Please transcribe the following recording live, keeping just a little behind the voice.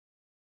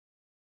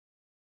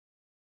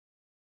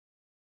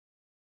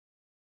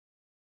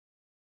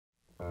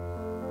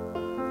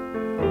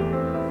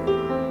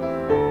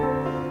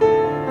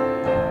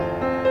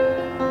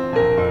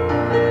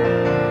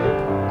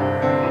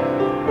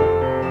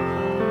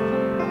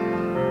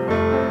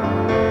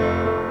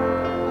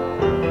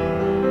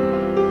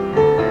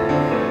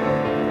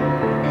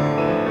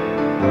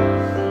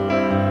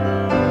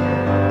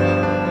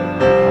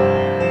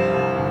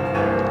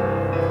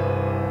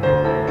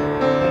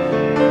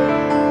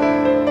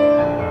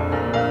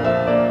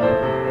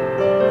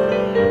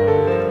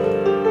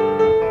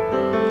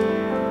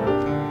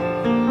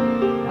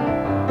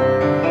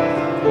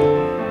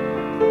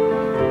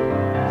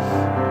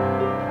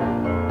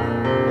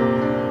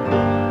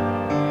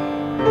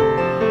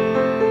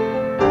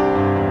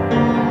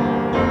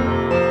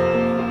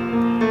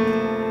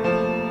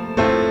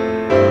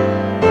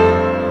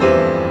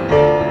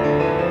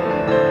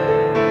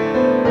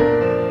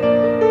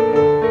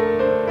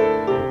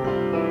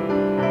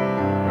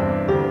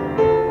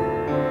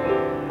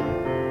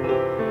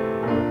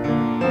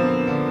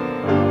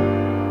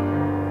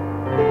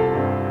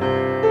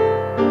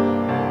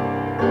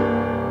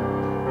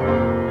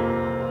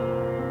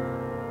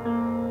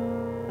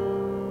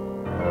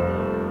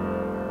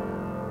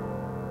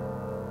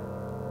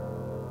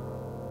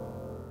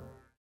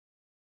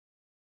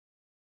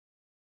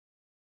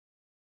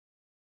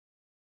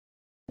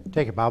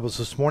Take your Bibles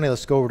this morning.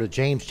 Let's go over to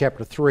James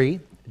chapter 3.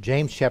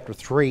 James chapter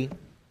 3.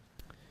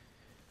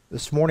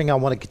 This morning I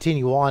want to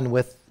continue on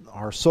with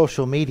our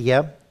social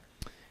media,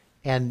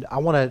 and I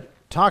want to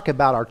talk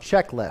about our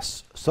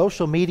checklist.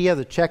 Social media,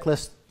 the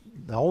checklist,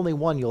 the only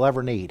one you'll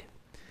ever need.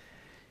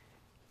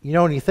 You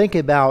know, when you think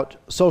about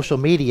social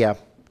media,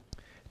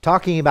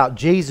 talking about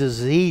Jesus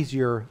is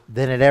easier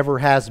than it ever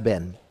has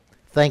been,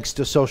 thanks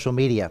to social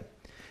media.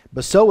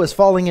 But so is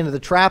falling into the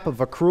trap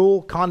of a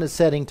cruel,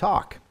 condescending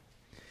talk.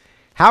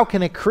 How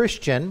can a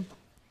Christian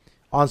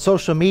on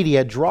social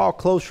media draw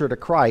closer to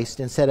Christ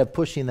instead of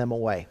pushing them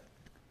away?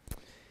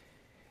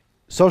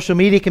 Social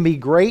media can be a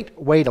great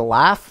way to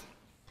laugh,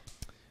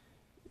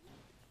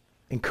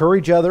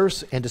 encourage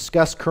others, and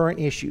discuss current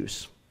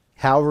issues.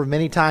 However,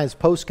 many times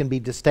posts can be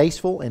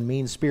distasteful and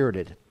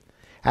mean-spirited.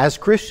 As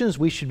Christians,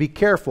 we should be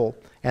careful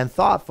and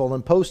thoughtful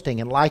in posting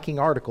and liking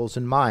articles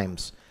and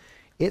memes.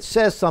 It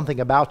says something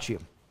about you.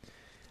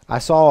 I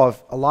saw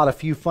a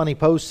few funny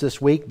posts this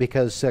week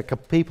because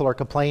people are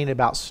complaining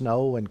about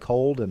snow and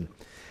cold,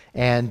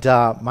 and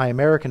my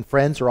American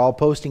friends are all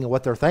posting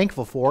what they're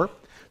thankful for.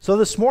 So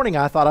this morning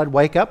I thought I'd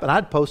wake up and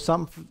I'd post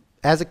something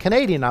as a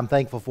Canadian I'm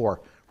thankful for.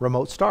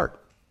 Remote start.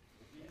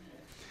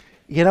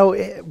 You know,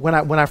 when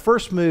I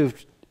first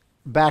moved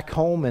back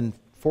home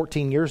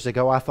 14 years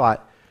ago, I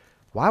thought,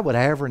 why would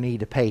I ever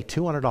need to pay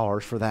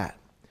 $200 for that?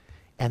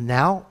 And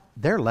now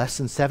they're less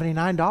than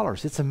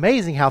 $79. It's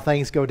amazing how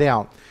things go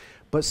down.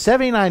 But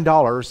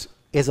 $79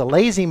 is a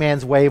lazy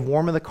man's way of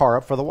warming the car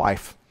up for the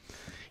wife.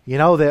 You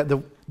know,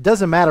 the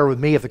doesn't matter with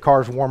me if the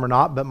car's warm or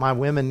not, but my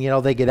women, you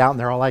know, they get out and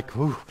they're all like,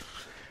 whew.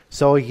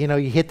 So, you know,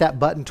 you hit that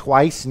button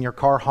twice and your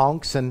car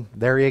honks and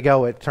there you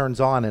go, it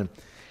turns on. And,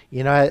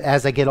 you know,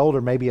 as I get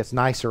older, maybe it's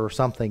nicer or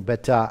something.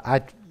 But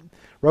I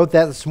wrote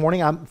that this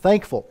morning. I'm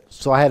thankful.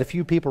 So I had a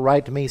few people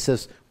write to me,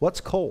 says, what's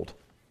cold?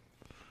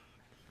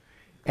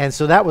 And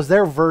so that was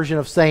their version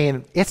of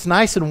saying, it's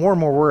nice and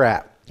warm where we're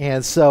at.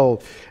 And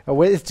so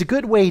it's a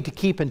good way to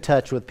keep in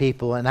touch with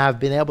people, and I've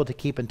been able to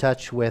keep in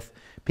touch with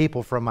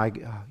people from my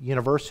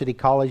university,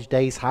 college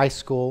days, high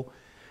school,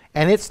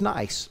 and it's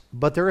nice,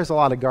 but there is a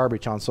lot of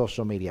garbage on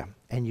social media,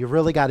 and you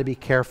really got to be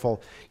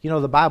careful. You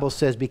know, the Bible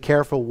says be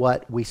careful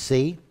what we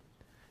see,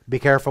 be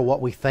careful what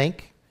we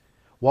think,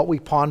 what we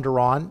ponder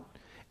on,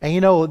 and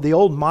you know, the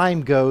old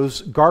mime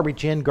goes,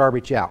 garbage in,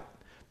 garbage out.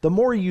 The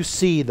more you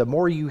see, the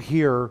more you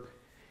hear.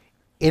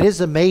 It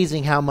is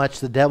amazing how much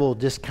the devil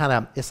just kind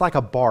of, it's like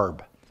a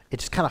barb.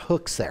 It just kind of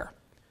hooks there.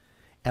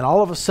 And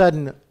all of a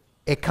sudden,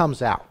 it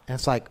comes out. And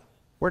it's like,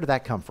 where did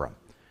that come from?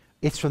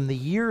 It's from the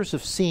years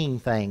of seeing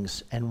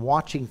things and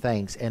watching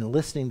things and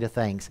listening to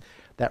things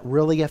that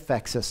really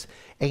affects us.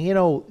 And you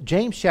know,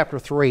 James chapter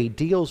 3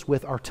 deals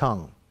with our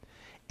tongue.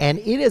 And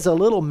it is a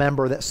little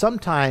member that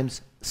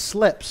sometimes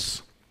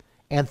slips.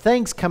 And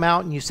things come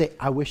out and you say,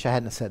 I wish I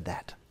hadn't said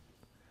that.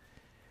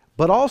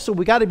 But also,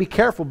 we got to be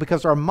careful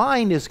because our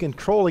mind is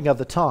controlling of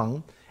the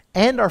tongue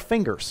and our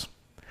fingers.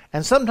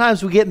 And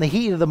sometimes we get in the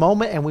heat of the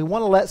moment and we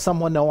want to let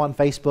someone know on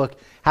Facebook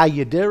how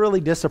you really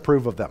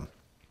disapprove of them.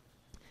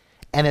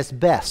 And it's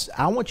best.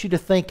 I want you to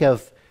think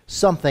of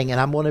something, and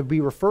I'm going to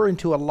be referring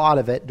to a lot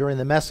of it during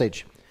the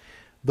message.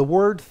 The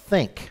word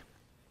think.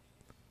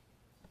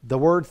 The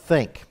word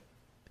think.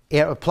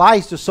 It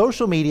applies to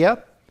social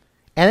media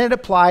and it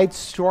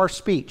applies to our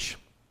speech.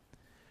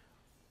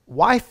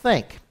 Why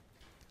think?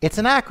 It's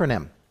an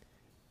acronym.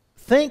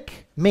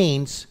 Think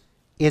means,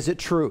 is it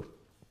true?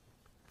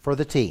 For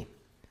the T.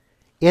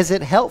 Is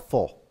it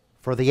helpful?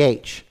 For the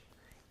H.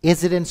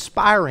 Is it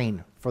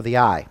inspiring? For the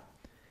I.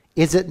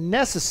 Is it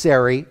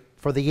necessary?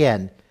 For the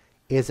N.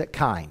 Is it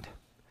kind?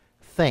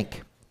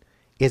 Think.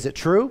 Is it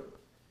true?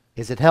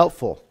 Is it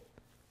helpful?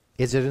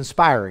 Is it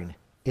inspiring?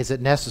 Is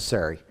it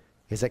necessary?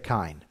 Is it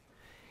kind?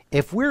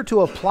 If we're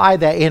to apply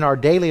that in our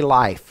daily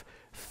life,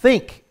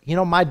 think. You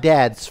know, my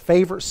dad's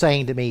favorite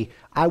saying to me,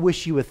 I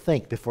wish you would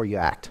think before you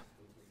act.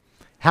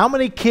 How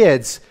many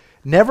kids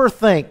never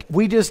think?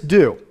 We just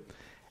do.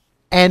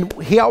 And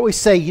he always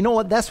say, you know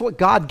what, that's what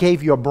God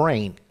gave you, a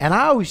brain. And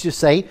I always just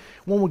say,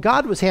 when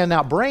God was handing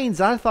out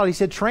brains, I thought he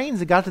said trains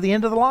that got to the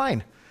end of the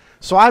line.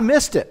 So I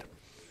missed it.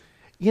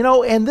 You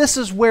know, and this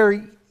is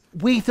where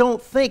we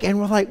don't think. And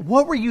we're like,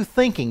 what were you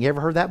thinking? You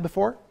ever heard that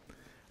before?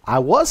 I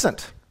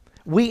wasn't.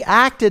 We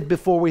acted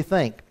before we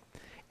think.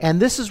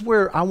 And this is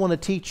where I want to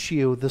teach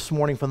you this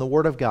morning from the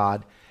Word of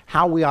God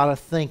how we ought to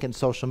think in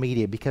social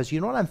media. Because you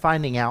know what I'm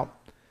finding out,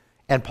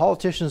 and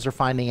politicians are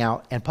finding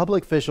out, and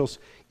public officials,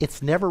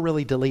 it's never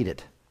really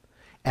deleted.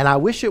 And I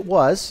wish it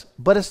was,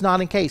 but it's not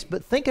in case.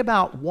 But think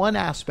about one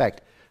aspect.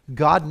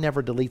 God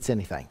never deletes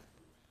anything.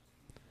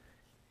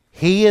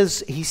 He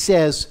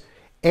says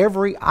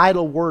every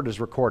idle word is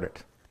recorded.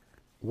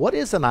 What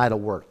is an idle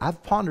word?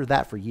 I've pondered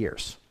that for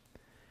years.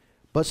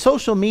 But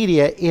social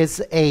media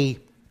is a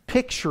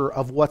picture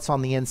of what's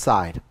on the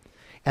inside.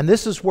 And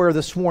this is where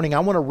this morning I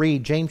want to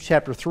read James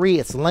chapter 3.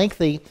 It's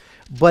lengthy,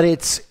 but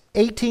it's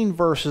 18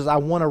 verses I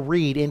want to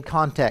read in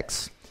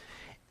context.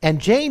 And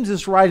James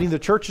is writing to the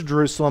church of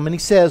Jerusalem, and he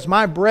says,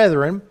 my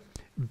brethren,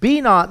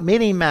 be not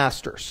many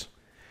masters,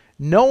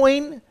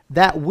 knowing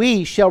that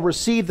we shall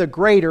receive the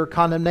greater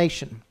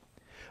condemnation.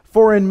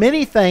 For in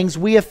many things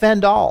we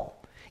offend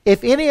all.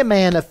 If any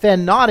man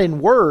offend not in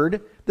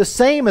word, the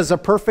same is a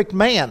perfect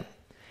man,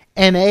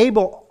 and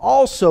able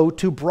also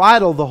to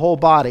bridle the whole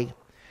body.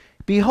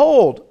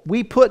 Behold,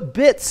 we put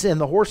bits in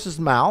the horse's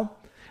mouth,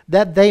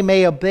 that they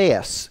may obey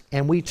us,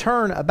 and we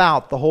turn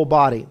about the whole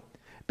body.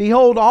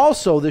 Behold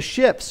also the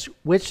ships,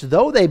 which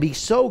though they be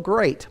so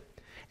great,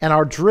 and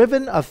are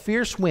driven of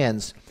fierce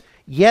winds,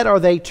 yet are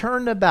they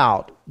turned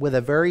about with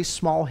a very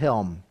small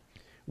helm,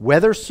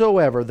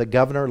 whithersoever the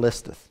governor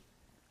listeth.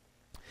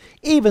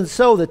 Even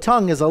so the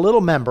tongue is a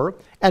little member,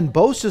 and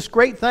boasteth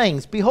great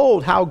things.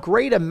 Behold, how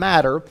great a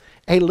matter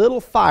a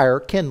little fire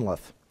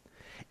kindleth.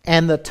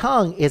 And the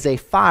tongue is a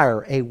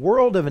fire, a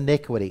world of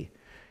iniquity.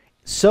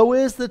 So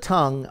is the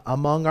tongue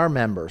among our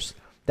members,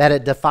 that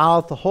it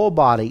defileth the whole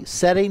body,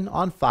 setting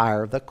on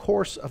fire the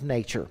course of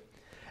nature,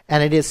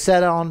 and it is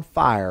set on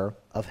fire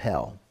of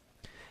hell.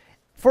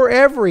 For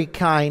every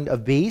kind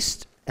of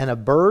beast, and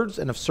of birds,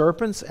 and of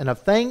serpents, and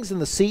of things in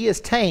the sea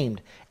is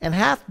tamed, and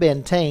hath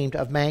been tamed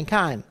of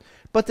mankind.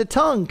 But the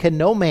tongue can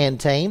no man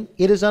tame.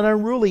 It is an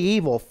unruly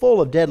evil, full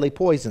of deadly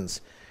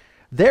poisons.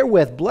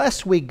 Therewith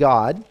bless we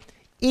God,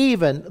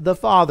 even the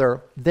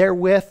Father.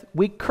 Therewith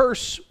we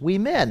curse we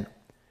men,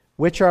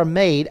 which are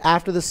made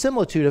after the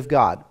similitude of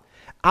God.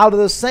 Out of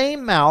the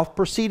same mouth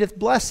proceedeth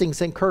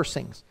blessings and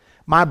cursings.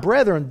 My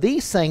brethren,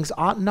 these things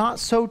ought not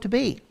so to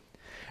be.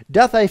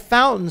 Doth a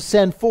fountain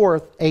send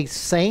forth a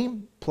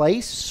same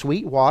place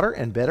sweet water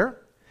and bitter?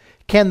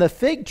 Can the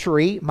fig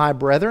tree, my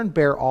brethren,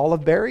 bear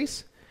olive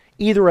berries?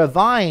 Either a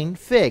vine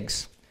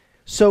figs.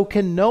 So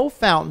can no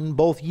fountain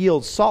both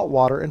yield salt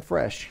water and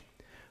fresh.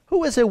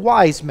 Who is a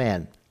wise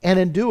man, and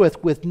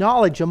endueth with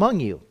knowledge among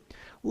you?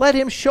 Let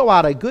him show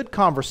out a good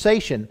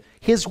conversation,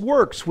 his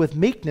works with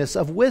meekness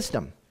of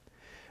wisdom.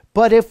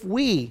 But if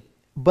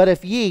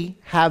ye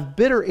have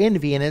bitter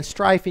envy and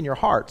strife in your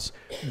hearts,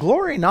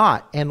 glory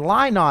not, and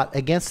lie not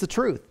against the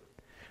truth.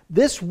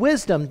 This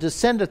wisdom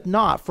descendeth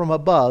not from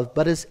above,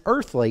 but is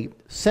earthly,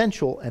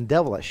 sensual, and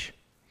devilish.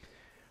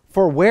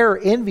 For where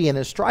envy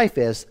and strife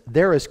is,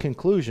 there is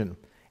confusion,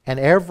 and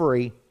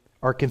every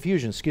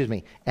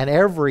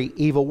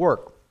evil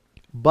work.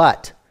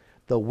 But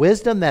the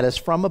wisdom that is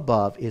from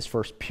above is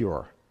first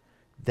pure,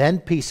 then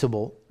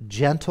peaceable,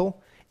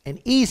 gentle, and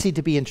easy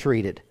to be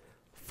entreated,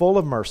 full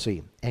of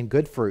mercy and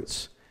good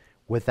fruits,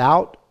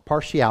 without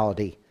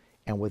partiality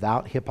and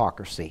without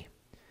hypocrisy.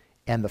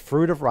 And the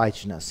fruit of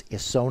righteousness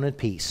is sown in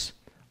peace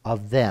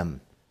of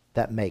them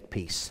that make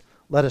peace.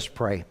 Let us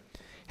pray.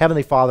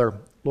 Heavenly Father,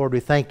 Lord,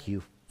 we thank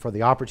you for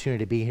the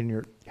opportunity to be in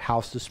your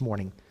house this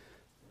morning.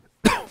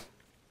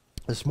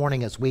 This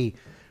morning as we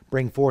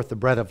bring forth the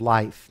bread of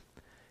life,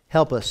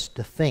 help us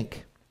to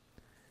think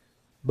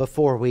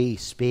before we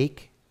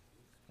speak,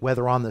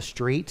 whether on the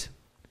street,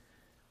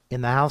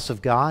 in the house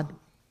of God,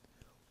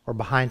 or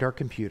behind our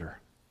computer.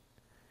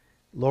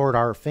 Lord,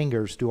 our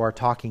fingers do our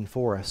talking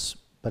for us,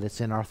 but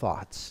it's in our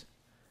thoughts.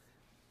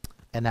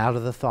 And out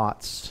of the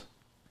thoughts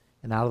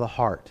and out of the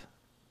heart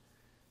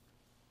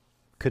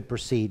could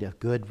proceed a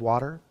good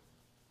water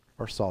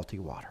or salty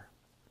water.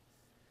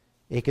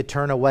 It could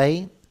turn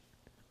away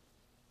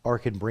or it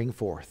could bring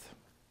forth.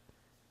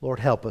 Lord,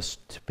 help us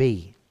to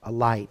be a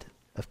light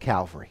of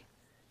Calvary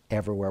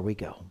everywhere we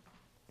go.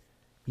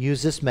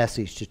 Use this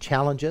message to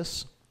challenge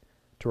us,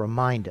 to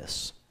remind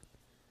us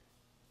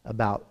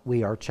about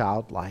we are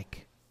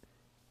childlike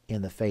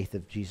in the faith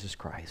of Jesus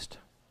Christ.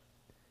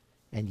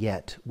 And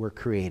yet we're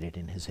created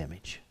in His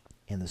image,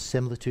 in the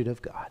similitude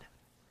of God.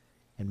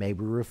 And may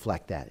we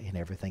reflect that in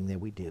everything that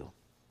we do,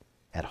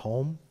 at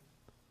home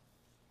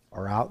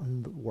or out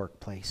in the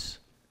workplace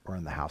or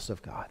in the house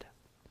of God.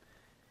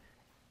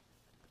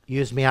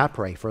 Use me, I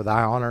pray, for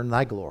thy honor and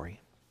thy glory.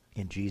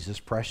 In Jesus'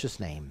 precious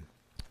name,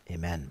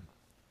 amen.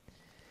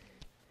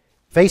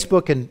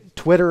 Facebook and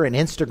Twitter and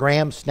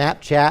Instagram,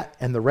 Snapchat,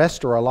 and the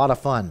rest are a lot of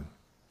fun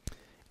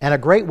and a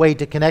great way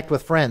to connect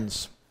with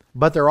friends.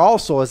 But they're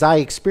also, as I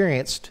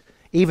experienced,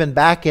 even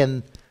back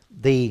in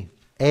the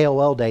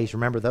AOL days,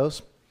 remember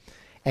those?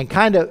 And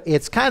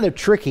it's kind of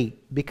tricky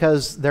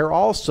because they're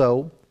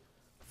also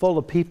full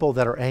of people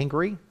that are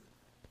angry,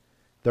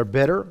 they're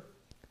bitter.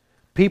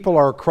 People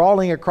are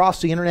crawling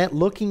across the internet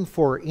looking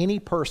for any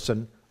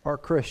person or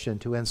Christian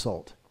to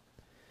insult.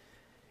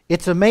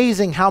 It's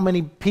amazing how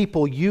many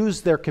people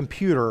use their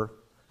computer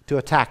to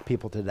attack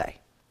people today.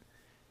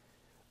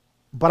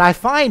 But I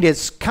find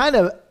it's kind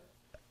of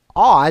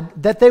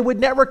odd that they would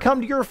never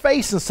come to your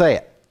face and say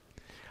it.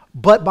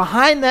 But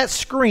behind that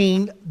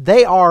screen,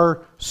 they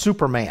are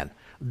Superman.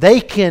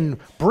 They can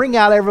bring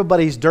out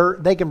everybody's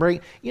dirt.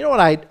 You know what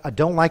I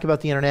don't like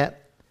about the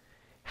internet?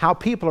 How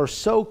people are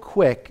so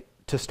quick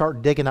to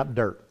start digging up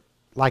dirt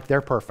like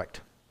they're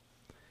perfect.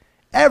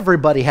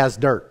 Everybody has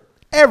dirt.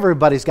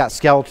 Everybody's got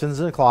skeletons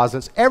in the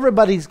closets.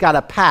 Everybody's got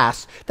a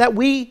past that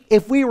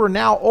if we were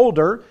now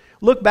older,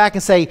 look back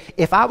and say,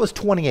 if I was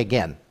 20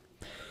 again,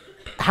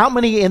 how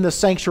many in the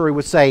sanctuary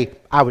would say,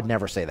 I would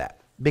never say that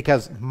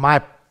because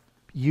my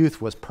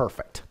youth was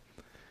perfect?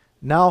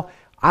 No,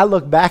 I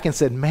look back and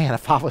said, man,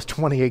 if I was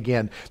 20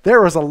 again,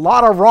 there was a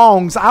lot of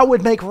wrongs I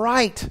would make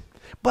right.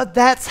 But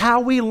that's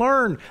how we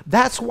learn.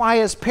 That's why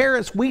as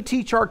parents, we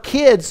teach our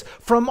kids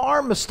from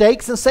our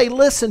mistakes and say,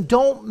 listen,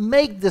 don't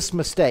make this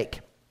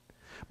mistake.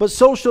 But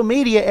social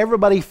media,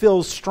 everybody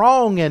feels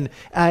strong and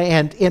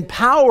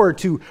empowered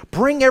to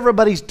bring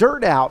everybody's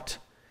dirt out.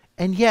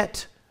 And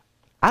yet,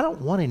 I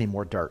don't want any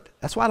more dirt.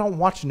 That's why I don't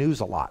watch news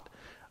a lot.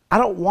 I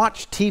don't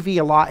watch TV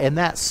a lot in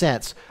that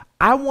sense.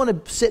 I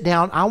want to sit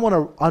down, I want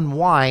to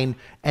unwind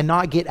and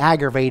not get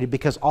aggravated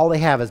because all they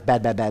have is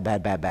bad, bad, bad,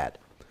 bad, bad, bad.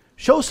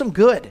 Show some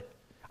good.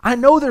 I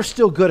know there's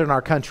still good in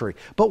our country,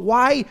 but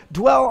why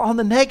dwell on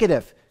the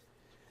negative?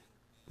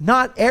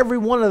 Not every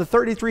one of the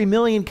 33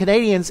 million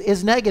Canadians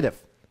is negative,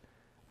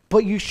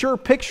 but you sure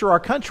picture our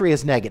country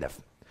as negative.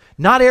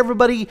 Not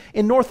everybody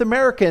in North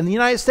America and the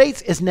United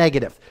States is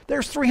negative.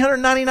 There's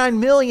 399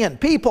 million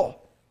people.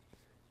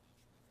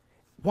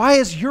 Why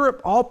is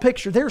Europe all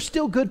pictured? There's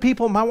still good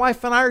people. My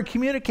wife and I are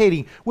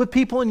communicating with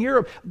people in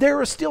Europe.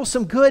 There is still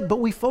some good, but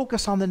we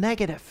focus on the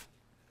negative.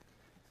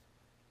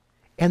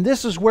 And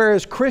this is where,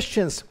 as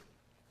Christians,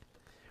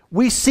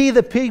 we see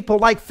the people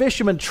like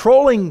fishermen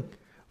trolling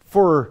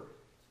for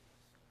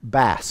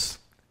bass.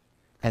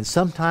 And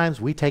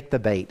sometimes we take the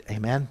bait.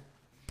 Amen?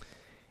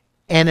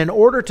 And in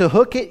order to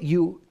hook it,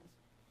 you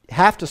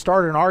have to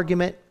start an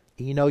argument.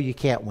 You know you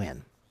can't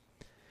win.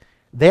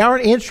 They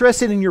aren't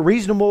interested in your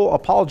reasonable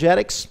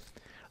apologetics.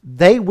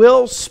 They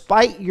will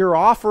spite your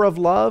offer of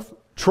love.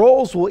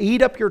 Trolls will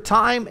eat up your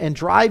time and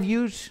drive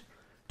you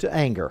to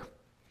anger.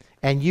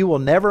 And you will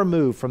never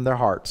move from their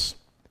hearts.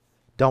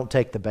 Don't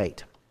take the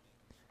bait.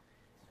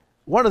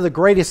 One of the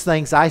greatest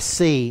things I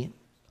see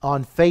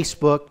on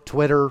Facebook,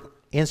 Twitter,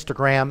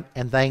 Instagram,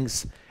 and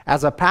things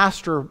as a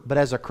pastor, but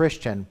as a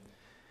Christian,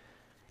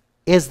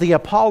 is the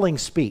appalling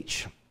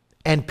speech.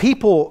 And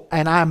people,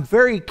 and I'm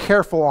very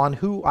careful on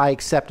who I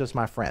accept as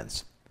my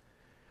friends.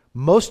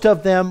 Most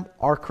of them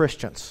are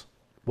Christians.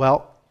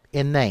 Well,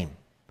 in name.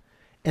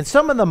 And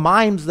some of the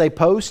mimes they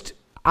post,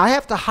 I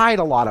have to hide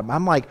a lot of them.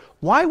 I'm like,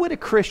 why would a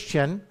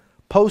Christian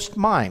post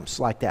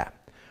mimes like that?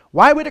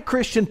 Why would a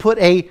Christian put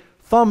a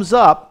thumbs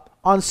up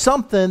on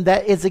something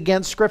that is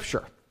against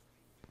Scripture?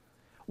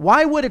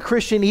 Why would a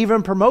Christian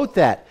even promote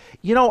that?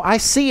 You know, I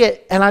see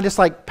it and I just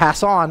like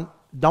pass on.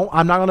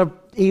 I'm not going to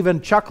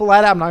even chuckle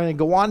at it. I'm not going to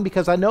go on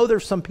because I know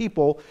there's some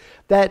people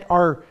that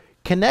are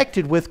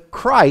connected with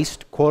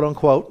Christ, quote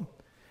unquote,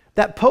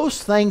 that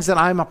post things that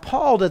I'm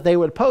appalled that they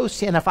would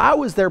post. And if I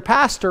was their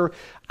pastor,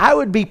 I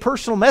would be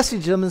personal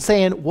messaging them and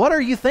saying, what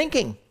are you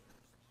thinking?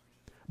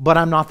 But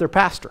I'm not their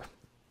pastor.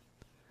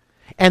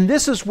 And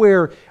this is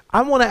where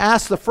I want to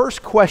ask the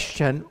first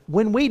question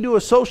when we do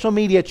a social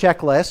media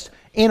checklist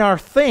in our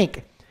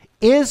think,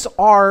 is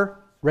our,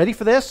 ready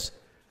for this,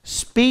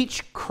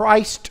 speech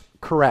Christ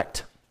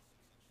correct?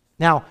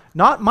 Now,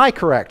 not my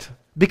correct,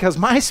 because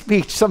my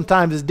speech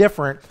sometimes is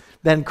different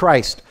than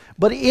Christ.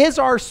 But is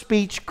our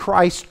speech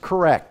Christ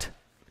correct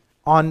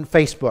on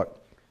Facebook,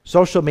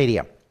 social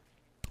media?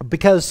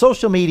 Because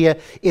social media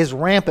is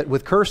rampant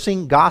with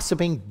cursing,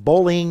 gossiping,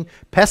 bullying,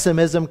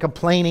 pessimism,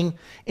 complaining.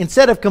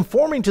 Instead of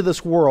conforming to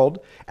this world,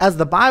 as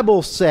the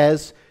Bible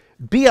says,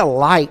 be a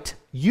light.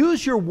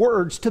 Use your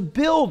words to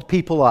build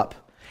people up.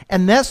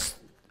 And that's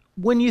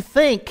when you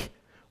think,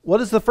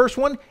 what is the first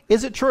one?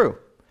 Is it true?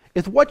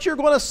 Is what you're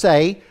going to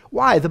say,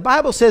 why? The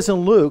Bible says in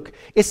Luke,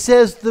 it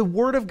says the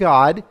Word of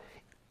God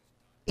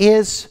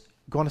is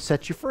going to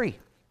set you free.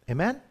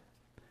 Amen?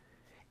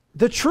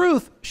 The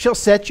truth shall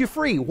set you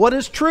free. What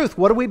is truth?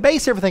 What do we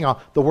base everything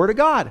on? The Word of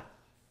God.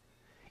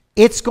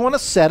 It's going to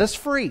set us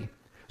free.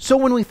 So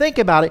when we think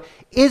about it,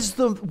 is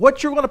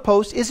what you're going to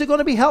post, is it going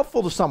to be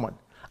helpful to someone?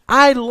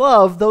 I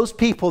love those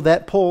people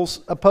that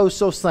post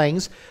those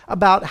things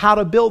about how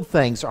to build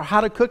things or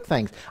how to cook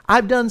things.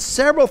 I've done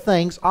several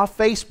things off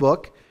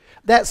Facebook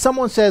that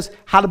someone says,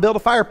 how to build a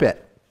fire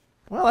pit.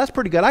 Well, that's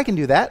pretty good. I can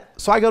do that.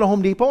 So I go to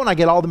Home Depot and I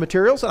get all the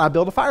materials and I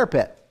build a fire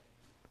pit.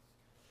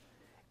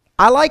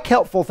 I like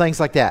helpful things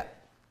like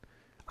that.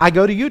 I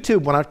go to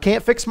YouTube when I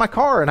can't fix my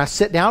car and I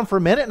sit down for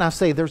a minute and I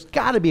say, there's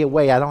got to be a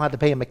way I don't have to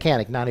pay a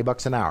mechanic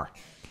 $90 an hour.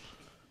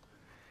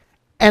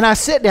 And I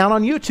sit down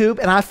on YouTube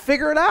and I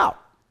figure it out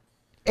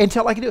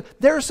until I can do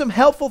it. There are some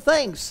helpful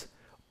things,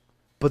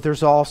 but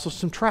there's also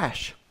some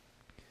trash.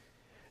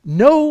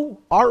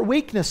 Know our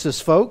weaknesses,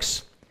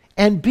 folks,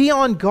 and be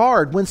on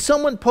guard. When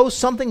someone posts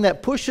something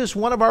that pushes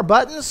one of our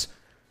buttons,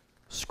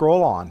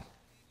 scroll on.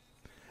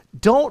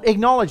 Don't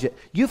acknowledge it.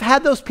 You've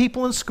had those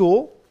people in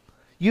school.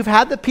 You've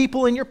had the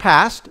people in your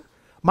past.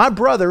 My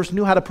brothers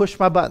knew how to push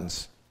my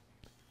buttons,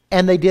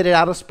 and they did it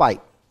out of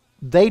spite.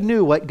 They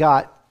knew what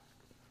got,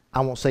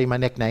 I won't say my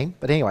nickname,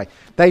 but anyway,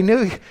 they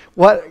knew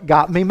what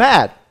got me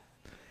mad.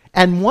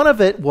 And one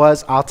of it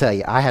was, I'll tell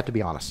you, I have to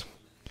be honest.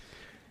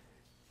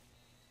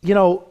 You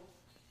know,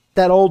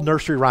 that old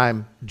nursery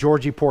rhyme,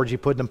 Georgie Porgy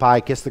Puddin'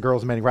 Pie, Kiss the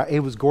Girls Many, right? It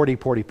was Gordy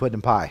Porty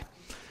Puddin' Pie.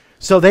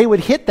 So they would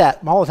hit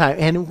that all the time.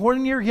 And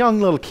when you're a young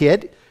little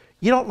kid,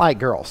 you don't like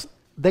girls.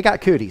 They got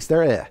cooties.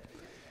 They're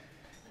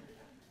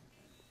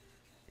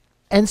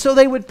And so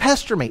they would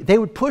pester me. They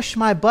would push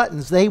my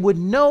buttons. They would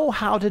know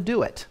how to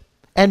do it.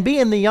 And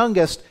being the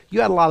youngest,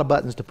 you had a lot of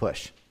buttons to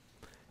push.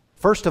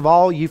 First of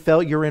all, you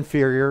felt you're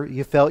inferior.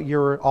 You felt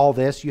you're all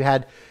this. You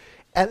had,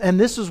 and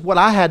this is what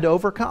I had to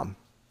overcome.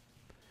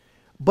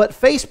 But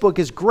Facebook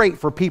is great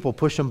for people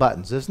pushing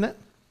buttons, isn't it?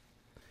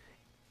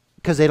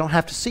 Because they don't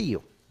have to see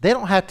you. They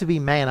don't have to be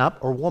man up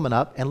or woman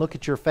up and look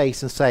at your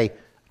face and say,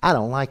 I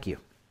don't like you.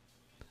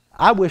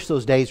 I wish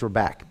those days were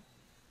back.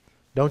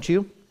 Don't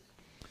you?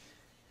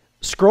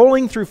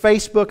 Scrolling through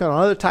Facebook and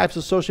other types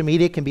of social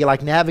media can be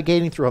like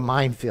navigating through a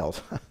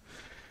minefield.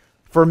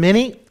 For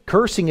many,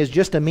 cursing is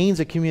just a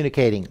means of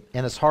communicating,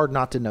 and it's hard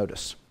not to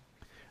notice.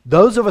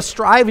 Those of us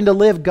striving to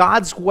live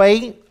God's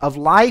way of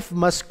life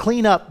must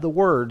clean up the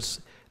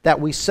words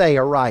that we say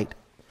are right.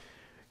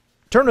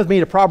 Turn with me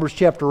to Proverbs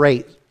chapter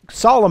 8.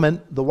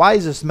 Solomon, the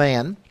wisest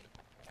man,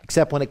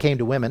 except when it came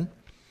to women.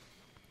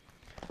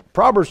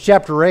 Proverbs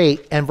chapter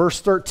 8 and verse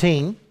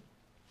 13.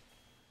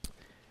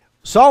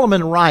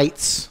 Solomon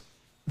writes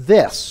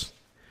this: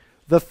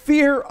 the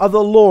fear of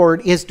the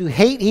Lord is to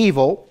hate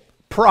evil,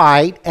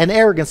 pride, and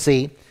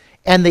arrogancy,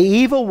 and the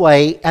evil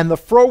way and the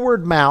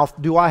froward mouth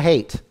do I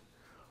hate.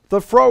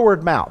 The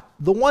froward mouth,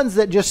 the ones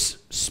that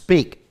just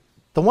speak,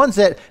 the ones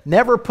that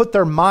never put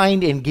their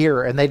mind in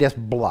gear and they just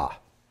blah.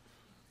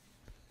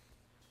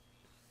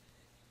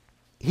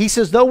 He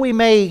says, though we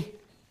may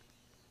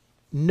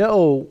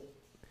know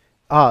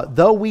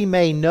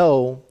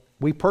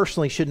we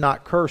personally should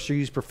not curse or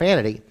use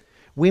profanity,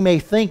 we may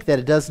think that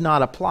it does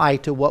not apply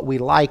to what we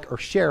like or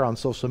share on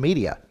social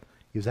media.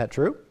 Is that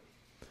true?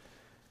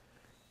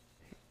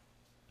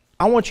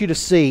 I want you to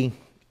see,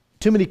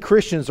 too many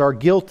Christians are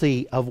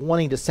guilty of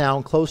wanting to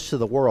sound close to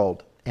the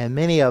world, and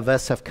many of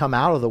us have come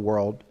out of the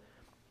world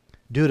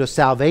due to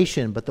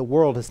salvation, but the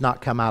world has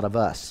not come out of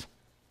us.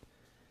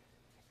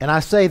 And I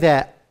say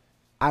that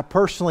I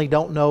personally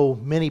don't know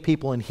many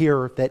people in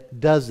here that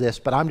does this,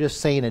 but I'm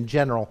just saying in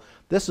general,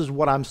 this is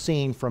what I'm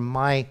seeing from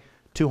my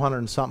 200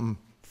 and something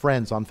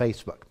friends on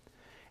Facebook.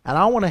 And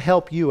I want to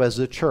help you as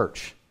a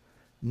church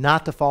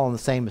not to fall in the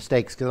same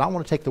mistakes, because I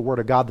want to take the Word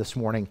of God this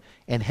morning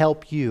and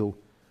help you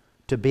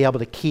to be able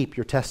to keep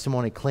your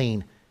testimony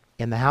clean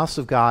in the house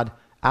of God,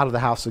 out of the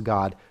house of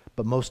God,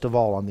 but most of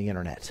all on the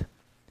internet.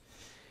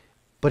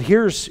 But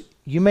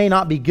you may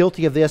not be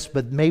guilty of this,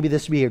 but maybe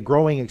this will be a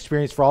growing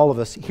experience for all of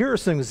us. Here are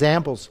some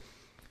examples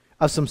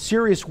of some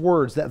serious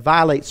words that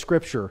violate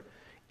Scripture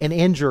and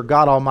injure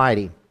God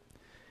Almighty.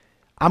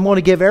 I'm going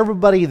to give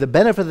everybody the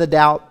benefit of the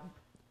doubt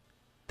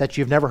that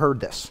you've never heard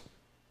this.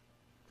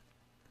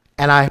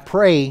 And I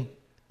pray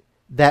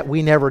that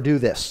we never do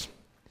this.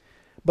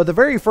 But the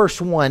very first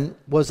one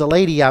was a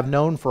lady I've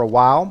known for a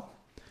while,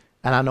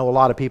 and I know a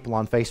lot of people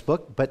on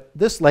Facebook, but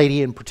this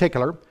lady in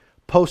particular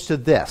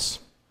posted this.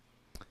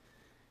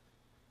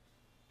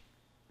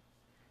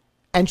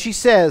 And she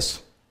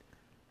says,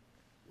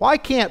 why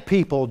can't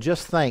people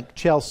just thank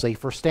Chelsea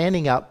for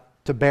standing up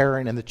to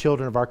Barron and the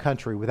children of our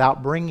country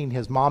without bringing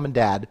his mom and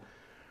dad,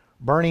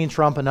 Bernie and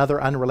Trump and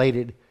other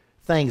unrelated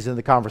things in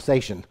the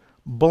conversation?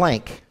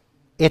 Blank.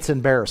 It's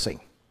embarrassing.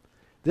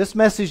 This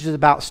message is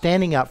about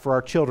standing up for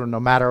our children no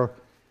matter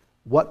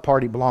what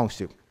party it belongs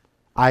to.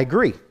 I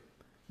agree.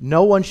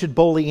 No one should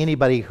bully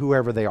anybody,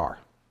 whoever they are,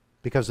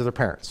 because of their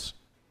parents.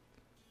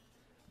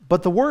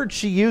 But the word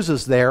she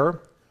uses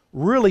there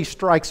really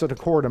strikes at a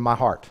chord in my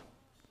heart.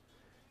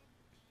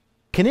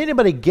 Can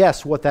anybody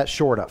guess what that's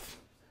short of?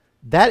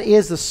 That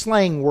is the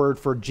slang word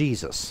for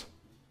Jesus.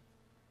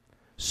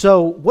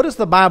 So what does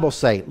the Bible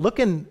say? Look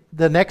in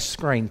the next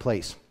screen,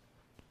 please.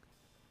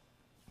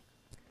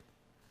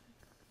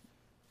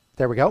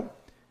 There we go.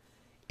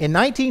 In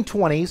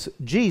 1920s,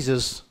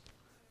 Jesus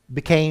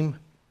became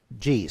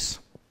G's,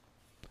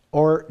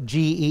 or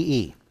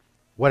G-E-E,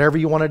 whatever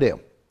you want to do.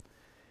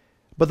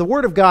 But the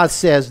Word of God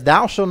says,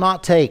 thou shalt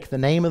not take the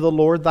name of the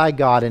Lord thy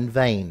God in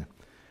vain,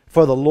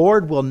 for the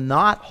Lord will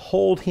not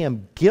hold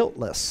him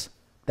guiltless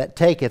that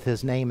taketh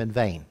his name in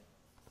vain.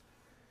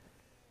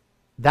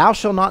 Thou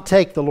shalt not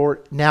take the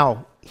Lord.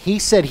 Now, he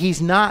said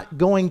he's not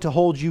going to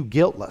hold you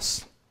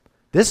guiltless.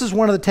 This is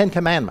one of the 10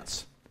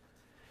 Commandments.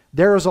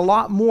 There is a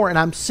lot more, and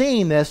I'm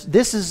seeing this.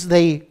 This is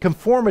the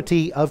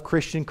conformity of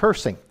Christian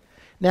cursing.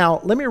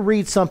 Now, let me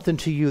read something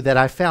to you that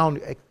I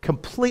found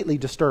completely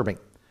disturbing.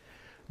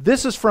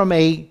 This is from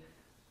a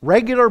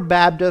regular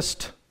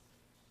Baptist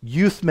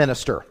youth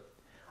minister.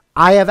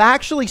 I have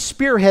actually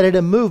spearheaded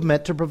a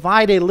movement to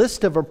provide a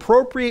list of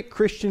appropriate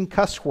Christian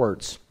cuss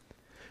words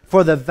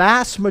for the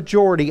vast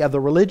majority of the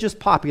religious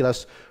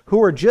populace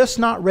who are just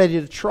not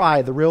ready to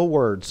try the real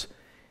words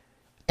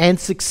and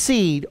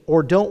succeed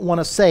or don't want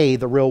to say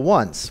the real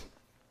ones.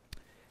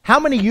 How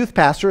many youth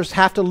pastors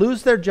have to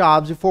lose their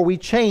jobs before we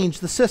change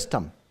the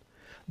system?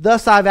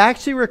 Thus, I've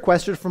actually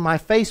requested from my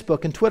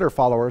Facebook and Twitter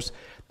followers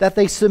that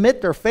they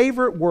submit their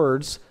favorite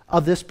words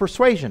of this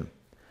persuasion.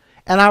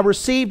 And I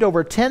received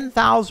over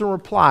 10,000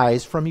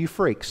 replies from you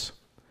freaks.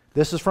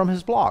 This is from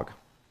his blog.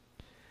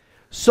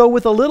 So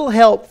with a little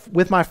help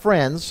with my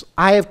friends,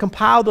 I have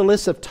compiled a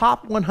list of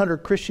top 100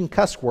 Christian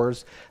cuss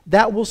words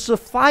that will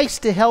suffice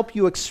to help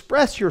you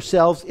express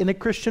yourselves in a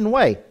Christian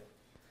way,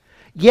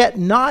 yet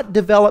not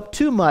develop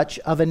too much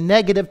of a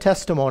negative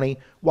testimony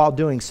while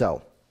doing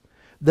so.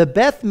 The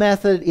best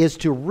method is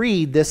to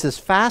read this as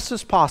fast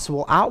as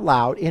possible out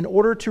loud in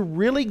order to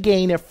really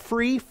gain a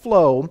free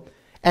flow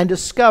and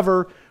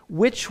discover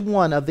which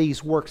one of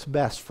these works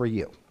best for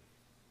you.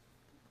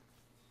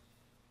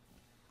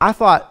 I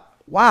thought,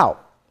 wow,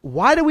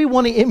 why do we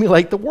want to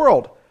emulate the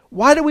world?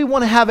 Why do we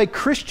want to have a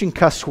Christian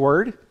cuss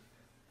word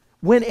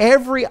when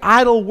every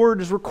idle word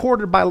is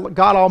recorded by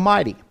God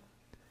Almighty?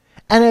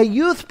 And a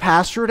youth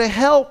pastor to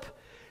help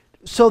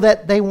so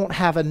that they won't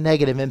have a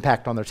negative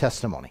impact on their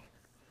testimony,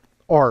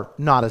 or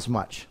not as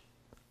much.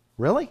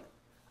 Really?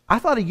 I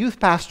thought a youth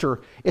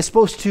pastor is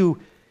supposed to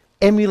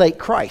emulate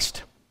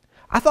Christ.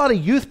 I thought a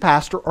youth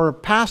pastor or a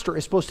pastor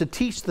is supposed to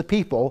teach the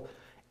people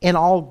in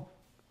all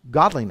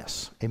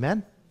godliness.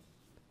 Amen?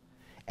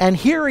 And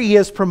here he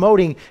is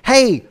promoting,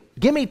 hey,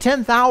 give me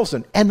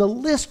 10,000. And the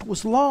list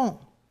was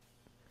long.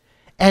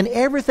 And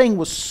everything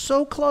was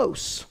so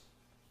close.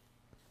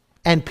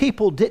 And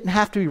people didn't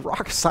have to be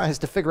rocket science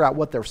to figure out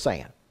what they're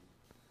saying.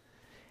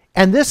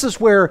 And this is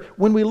where,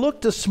 when we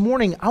look this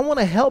morning, I want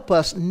to help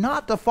us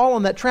not to fall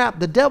in that trap.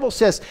 The devil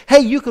says, hey,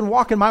 you can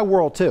walk in my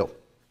world too.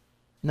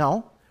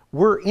 No,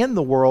 we're in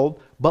the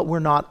world, but we're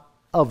not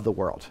of the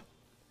world.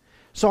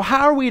 So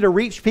how are we to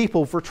reach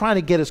people if we're trying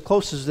to get as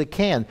close as they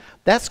can?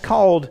 That's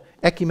called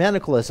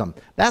ecumenicalism.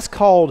 That's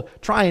called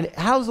trying,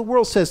 how the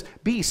world says,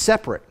 be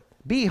separate,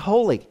 be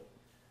holy,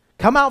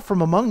 come out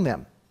from among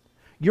them.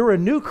 You're a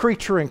new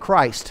creature in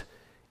Christ.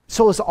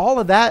 So is all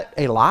of that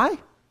a lie?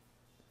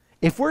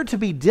 If we're to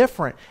be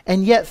different,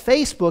 and yet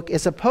Facebook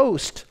is a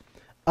post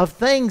of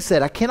things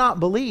that I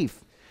cannot believe.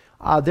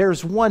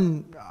 There's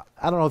one,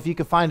 I don't know if you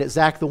can find it,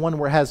 Zach, the one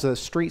where it has a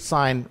street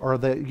sign or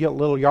the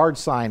little yard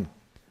sign.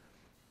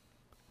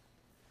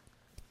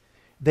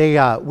 We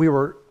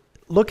were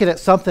looking at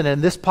something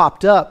and this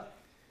popped up,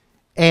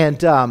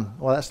 and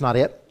well, that's not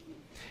it.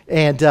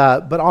 And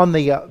but on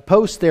the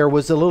post there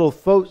was a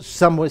little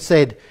someone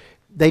said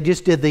they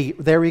just did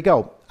there we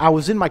go. I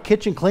was in my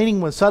kitchen cleaning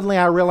when suddenly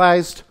I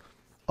realized,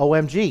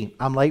 OMG,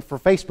 I'm late for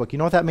Facebook. You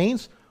know what that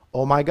means?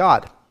 Oh my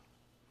God.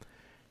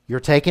 You're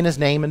taking his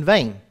name in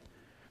vain.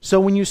 So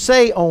when you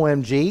say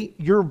OMG,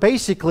 you're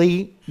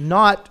basically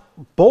not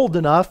bold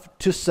enough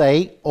to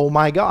say, oh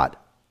my God.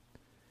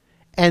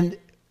 And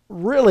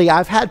really,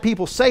 I've had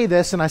people say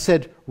this, and I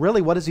said,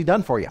 really, what has he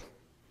done for you?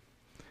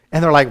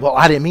 And they're like, well,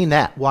 I didn't mean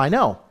that. Well, I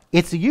know.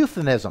 It's a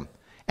euphemism.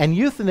 And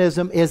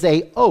euphemism is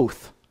an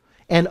oath.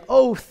 An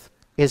oath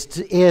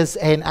is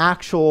an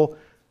actual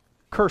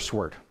curse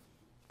word.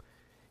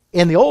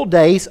 In the old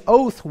days,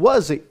 oath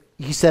was,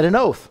 he said an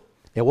oath.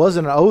 It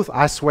wasn't an oath,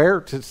 I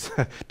swear, to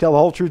tell the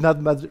whole truth,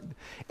 nothing but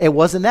it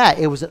wasn't that.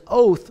 It was an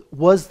oath,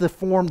 was the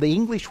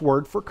English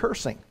word for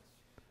cursing.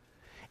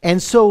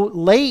 And so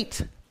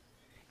late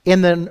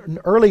in the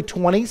early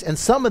 20s, and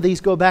some of these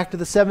go back to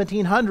the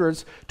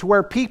 1700s, to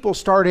where people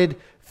started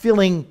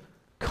feeling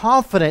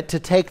confident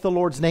to take the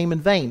Lord's name in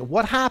vain.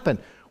 What happened?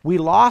 We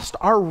lost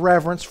our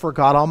reverence for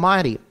God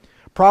Almighty.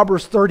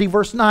 Proverbs 30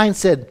 verse 9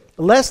 said,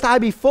 lest I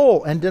be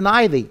full and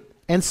deny thee,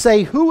 and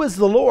say, who is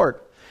the Lord?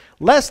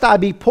 Lest I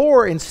be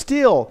poor and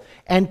steal,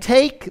 and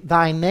take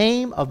thy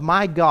name of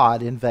my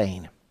God in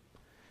vain.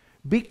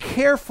 Be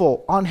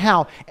careful on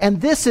how,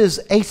 and this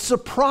is a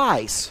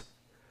surprise.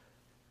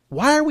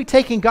 Why are we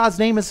taking God's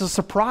name as a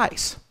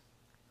surprise?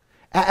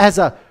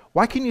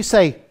 Why can you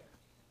say,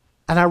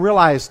 and I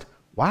realized,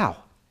 wow.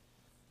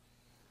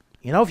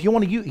 You know, if you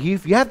want to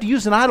if you have to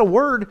use an idle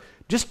word,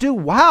 just do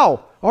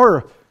wow,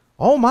 or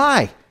oh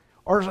my,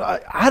 or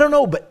I don't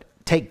know, but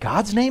take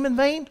God's name in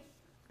vain?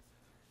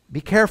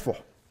 Be careful.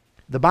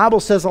 The Bible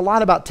says a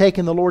lot about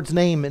taking the Lord's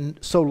name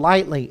so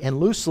lightly and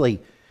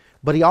loosely,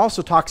 but he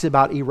also talks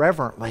about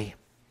irreverently.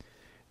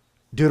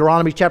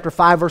 Deuteronomy chapter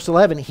 5 verse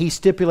 11, he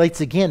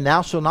stipulates again,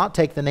 thou shalt not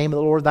take the name of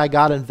the Lord thy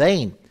God in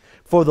vain,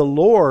 for the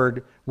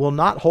Lord will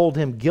not hold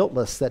him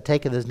guiltless that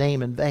taketh his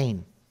name in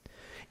vain.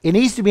 It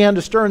needs to be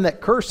understood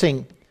that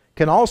cursing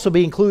can also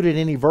be included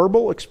in any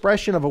verbal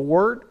expression of a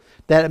word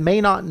that it may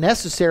not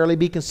necessarily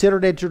be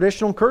considered a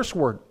traditional curse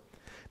word.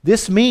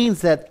 This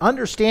means that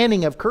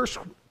understanding of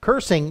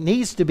cursing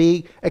needs to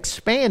be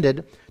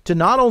expanded to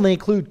not only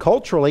include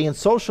culturally and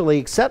socially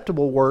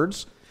acceptable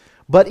words,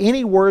 but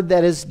any word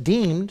that is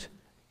deemed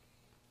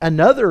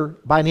another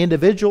by an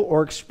individual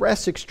or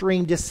express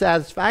extreme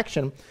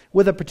dissatisfaction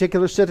with a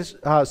particular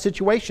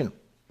situation,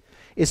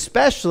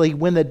 especially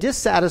when the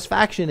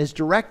dissatisfaction is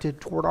directed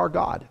toward our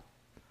God.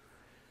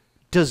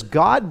 Does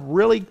God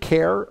really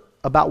care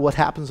about what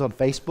happens on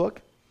Facebook?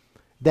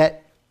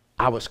 That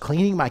I was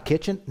cleaning my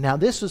kitchen. Now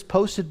this was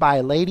posted by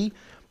a lady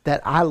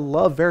that I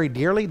love very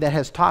dearly that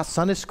has taught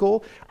Sunday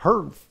school.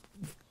 Her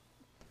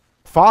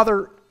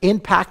father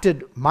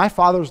impacted my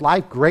father's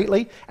life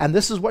greatly, and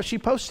this is what she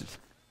posted.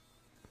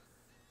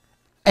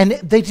 And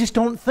they just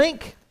don't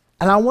think.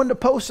 And I wanted to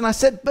post, and I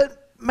said,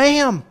 but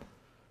ma'am,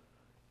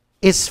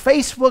 Is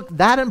Facebook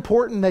that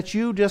important that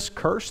you just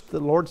cursed the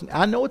Lord's name?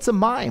 I know it's a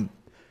mime,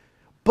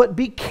 but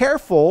be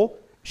careful.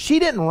 She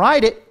didn't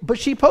write it, but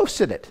she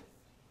posted it.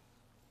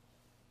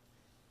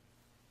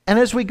 And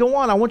as we go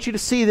on, I want you to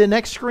see the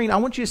next screen. I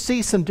want you to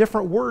see some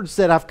different words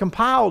that I've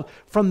compiled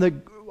from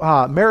the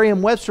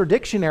Merriam-Webster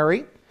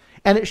dictionary.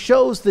 And it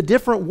shows the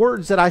different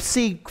words that I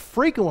see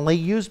frequently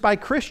used by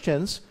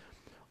Christians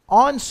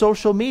on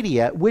social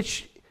media,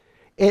 which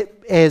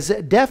it is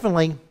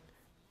definitely,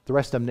 the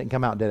rest of them didn't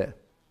come out, did it?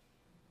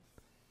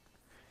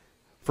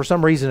 For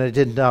some reason it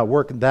didn't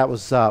work. That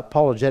was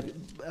apologetic.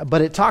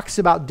 But it talks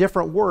about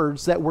different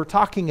words that we're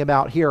talking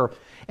about here.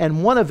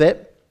 And one of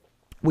it,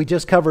 we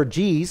just covered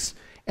geez.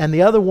 And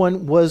the other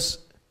one was,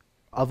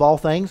 of all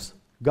things,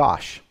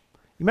 gosh.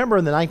 You remember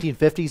in the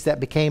 1950s that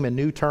became a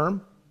new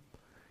term?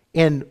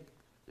 In,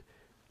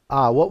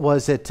 what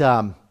was it?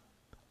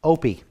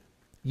 Opie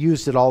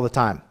used it all the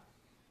time.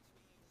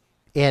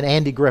 And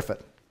Andy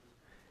Griffith.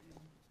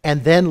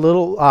 And then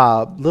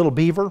Little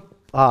Beaver,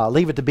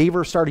 Leave It to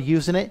Beaver started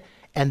using it.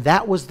 And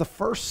that was the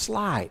first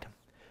slide.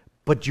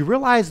 But do you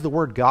realize the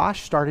word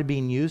gosh started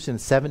being used in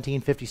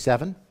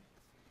 1757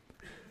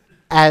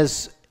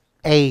 as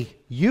a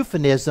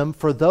euphemism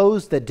for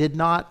those that did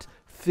not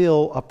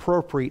feel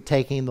appropriate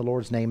taking the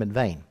Lord's name in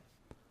vain?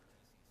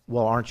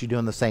 Well, aren't you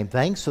doing the same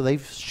thing? So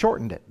they've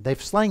shortened it.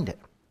 They've slanged it.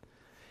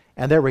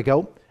 And there we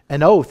go.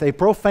 An oath, a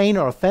profane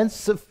or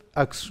offensive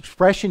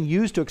expression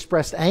used to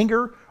express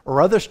anger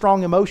or other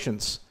strong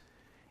emotions.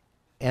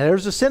 And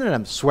there's a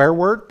synonym: swear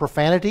word,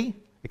 profanity,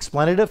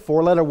 explanative,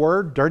 four-letter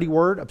word, dirty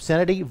word,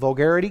 obscenity,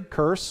 vulgarity,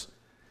 curse.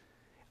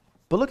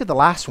 But look at the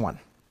last one.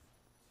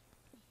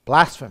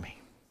 Blasphemy.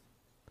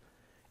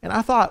 And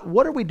I thought,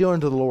 what are we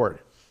doing to the Lord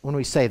when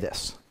we say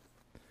this?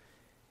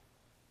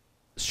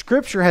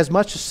 Scripture has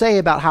much to say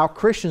about how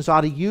Christians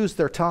ought to use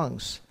their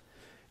tongues.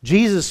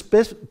 Jesus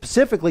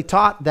specifically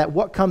taught that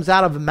what comes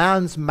out of a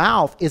man's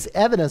mouth is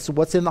evidence of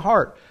what's in the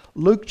heart.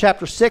 Luke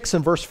chapter 6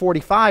 and verse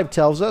 45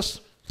 tells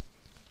us,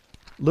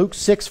 Luke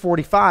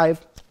 6:45,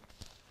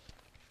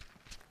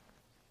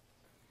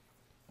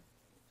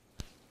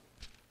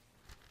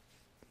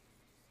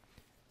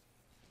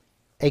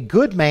 a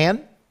good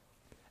man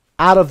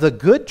out of the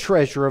good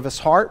treasure of his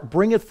heart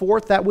bringeth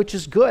forth that which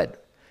is good.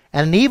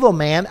 And an evil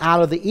man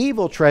out of the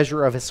evil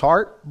treasure of his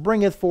heart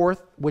bringeth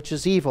forth which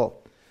is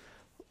evil.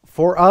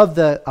 For of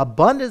the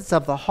abundance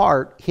of the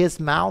heart his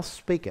mouth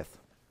speaketh.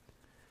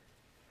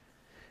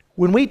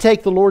 When we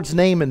take the Lord's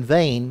name in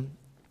vain,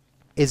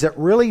 does it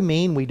really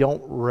mean we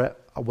don't,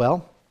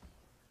 well,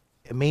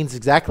 it means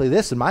exactly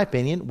this, in my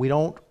opinion: we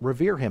don't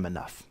revere him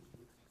enough.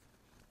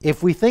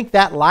 If we think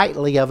that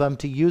lightly of him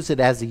to use it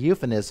as a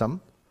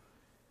euphemism,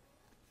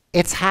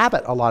 it's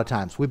habit a lot of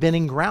times. We've been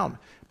in ground.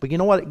 But you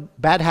know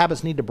what bad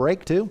habits need to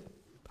break too?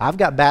 I've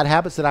got bad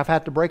habits that I've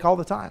had to break all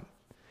the time.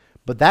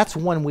 But that's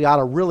one we ought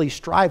to really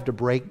strive to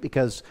break,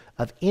 because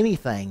of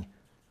anything,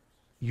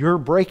 you're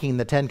breaking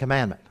the 10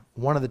 Commandments.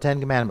 One of the 10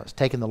 Commandments,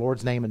 taking the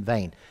Lord's name in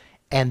vain.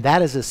 And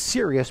that is a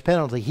serious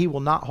penalty. He will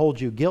not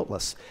hold you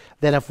guiltless.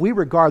 Then if we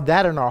regard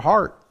that in our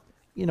heart,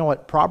 you know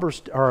what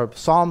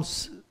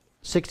Psalms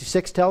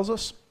 66 tells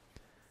us?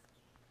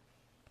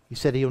 He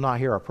said he will not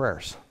hear our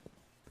prayers.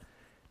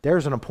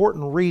 There's an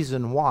important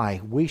reason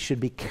why we should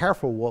be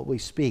careful what we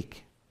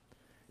speak,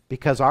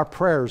 because our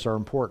prayers are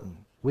important.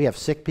 We have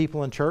sick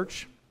people in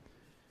church.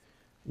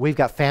 We've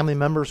got family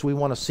members we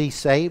want to see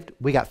saved.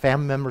 We got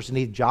family members that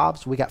need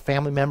jobs. We got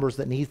family members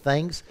that need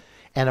things.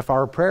 And if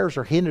our prayers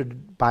are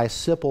hindered by a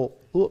simple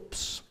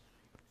oops,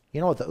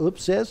 you know what the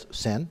oops is?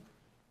 Sin.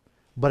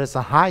 But it's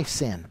a high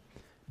sin,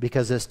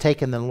 because it's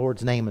taken the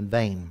Lord's name in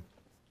vain.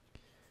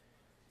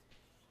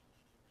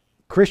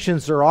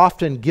 Christians are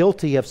often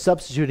guilty of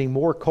substituting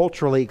more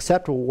culturally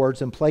acceptable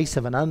words in place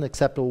of an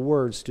unacceptable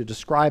words to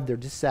describe their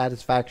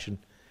dissatisfaction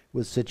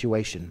with the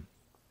situation,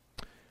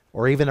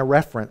 or even a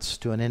reference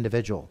to an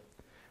individual.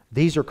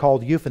 These are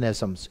called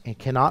euphemisms and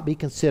cannot be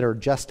considered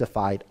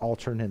justified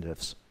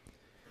alternatives,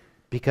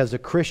 because a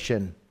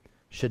Christian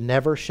should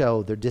never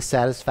show their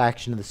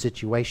dissatisfaction in the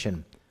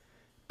situation,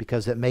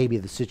 because it may be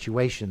the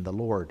situation the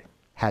Lord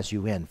has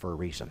you in for a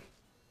reason.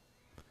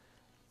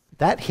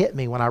 That hit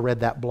me when I read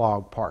that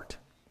blog part.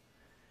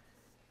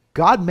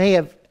 God may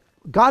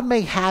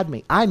had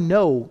me. I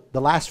know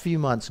the last few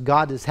months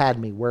God has had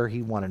me where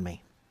He wanted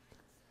me.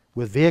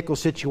 With vehicle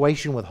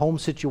situation, with home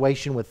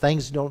situation, with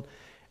things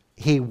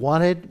He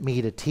wanted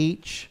me to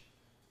teach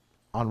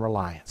on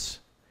reliance.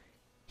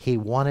 He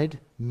wanted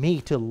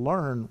me to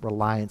learn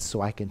reliance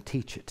so I can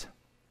teach it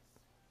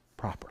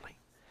properly.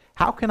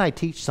 How can I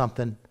teach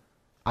something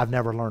I've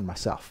never learned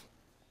myself?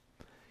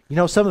 You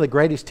know, some of the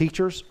greatest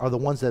teachers are the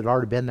ones that have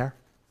already been there,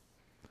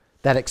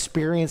 that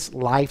experience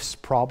life's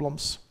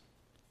problems.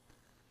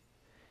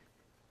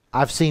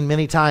 I've seen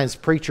many times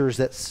preachers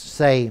that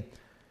say,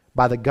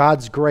 by the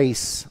God's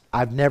grace,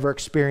 I've never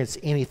experienced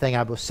anything.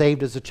 I was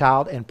saved as a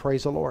child, and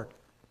praise the Lord.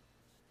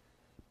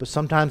 But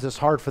sometimes it's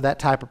hard for that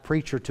type of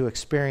preacher to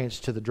experience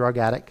to the drug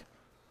addict,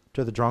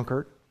 to the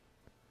drunkard,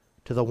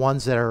 to the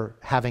ones that are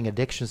having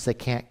addictions they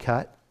can't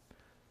cut.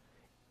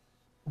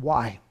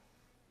 Why?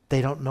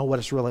 they don't know what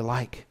it's really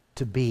like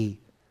to be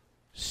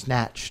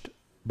snatched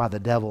by the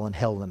devil and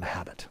held in a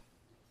habit.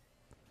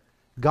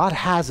 God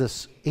has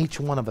us, each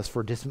one of us,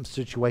 for a different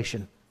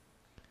situation.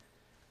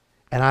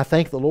 And I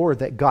thank the Lord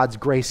that God's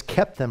grace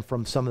kept them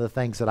from some of the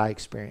things that I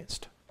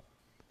experienced.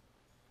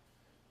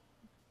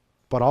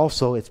 But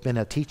also, it's been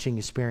a teaching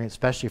experience,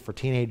 especially for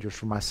teenagers,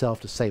 for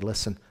myself, to say,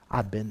 listen,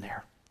 I've been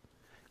there.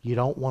 You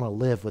don't want to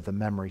live with the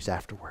memories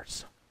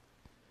afterwards.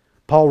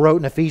 Paul wrote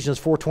in Ephesians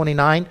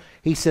 4:29,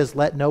 he says,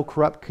 let no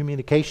corrupt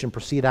communication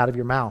proceed out of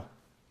your mouth.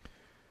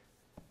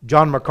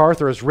 John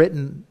MacArthur has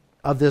written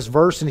of this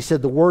verse, and he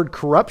said the word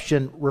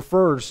corruption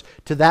refers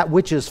to that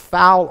which is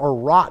foul or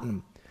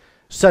rotten,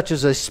 such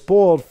as a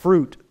spoiled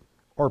fruit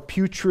or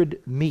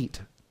putrid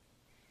meat.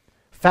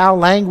 Foul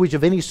language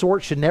of any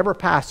sort should never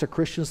pass a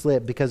Christian's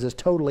lip because it's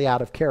totally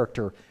out of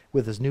character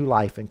with his new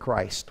life in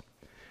Christ.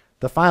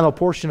 The final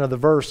portion of the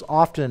verse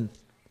often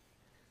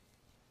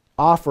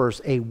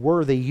offers a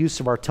worthy use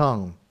of our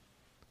tongue.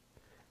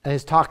 And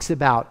it talks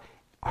about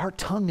our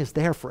tongue is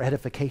there for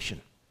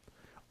edification.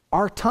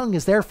 Our tongue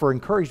is there for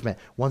encouragement.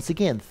 Once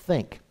again,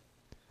 think.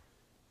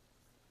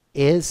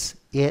 Is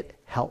it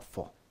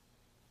helpful?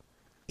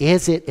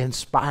 Is it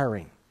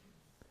inspiring?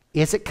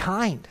 Is it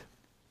kind?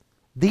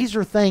 These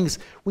are things,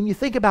 when you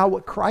think about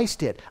what Christ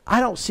did, I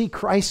don't see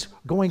Christ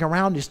going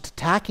around just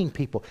attacking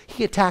people.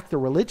 He attacked the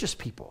religious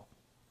people.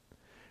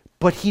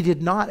 But he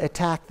did not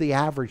attack the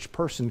average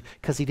person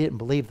because he didn't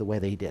believe the way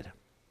they did.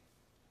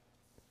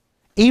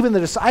 Even the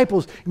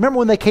disciples, remember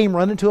when they came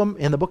running to him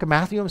in the book of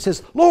Matthew and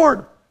says,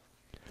 Lord,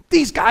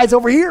 these guys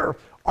over here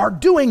are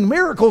doing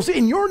miracles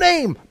in your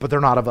name, but they're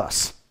not of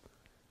us.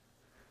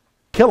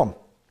 Kill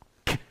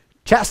them.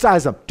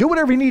 Chastise them. Do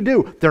whatever you need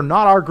to do. They're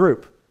not our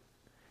group.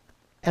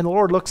 And the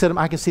Lord looks at him.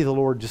 I can see the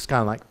Lord just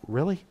kind of like,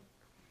 really?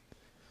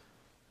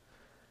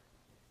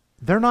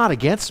 They're not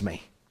against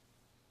me.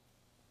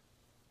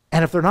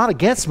 And if they're not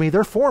against me,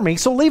 they're for me,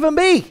 so leave them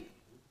be.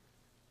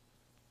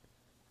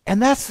 And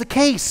that's the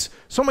case.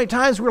 So many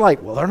times we're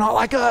like, well, they're not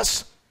like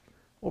us.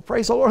 Well,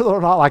 praise the Lord,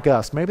 they're not like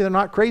us. Maybe they're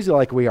not crazy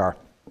like we are.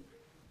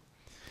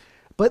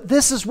 But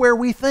this is where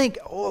we think,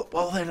 oh,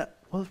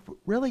 well,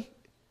 really?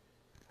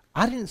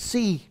 I didn't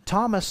see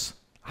Thomas.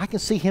 I can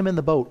see him in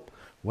the boat.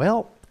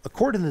 Well,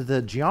 according to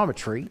the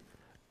geometry,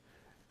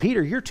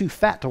 Peter, you're too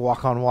fat to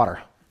walk on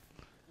water.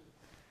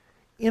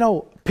 You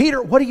know,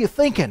 Peter, what are you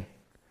thinking?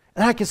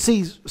 And I can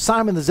see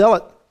Simon the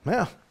Zealot.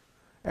 Well,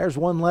 there's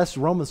one less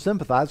Roman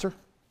sympathizer.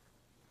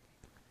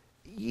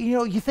 You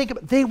know, you think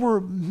about, they were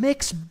a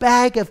mixed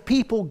bag of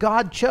people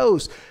God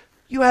chose.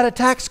 You had a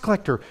tax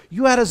collector.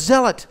 You had a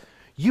zealot.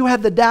 You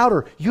had the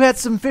doubter. You had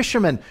some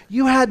fishermen.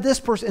 You had this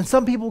person. And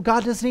some people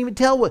God doesn't even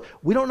tell what.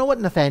 We don't know what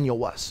Nathaniel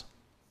was.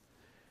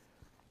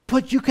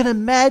 But you can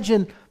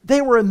imagine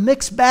they were a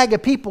mixed bag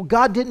of people.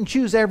 God didn't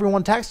choose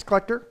everyone tax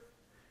collector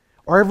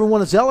or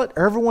everyone a zealot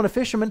or everyone a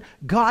fisherman.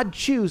 God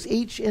chose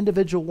each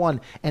individual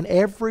one. And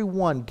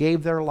everyone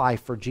gave their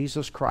life for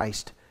Jesus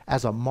Christ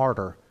as a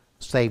martyr,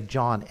 save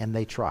John, and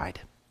they tried.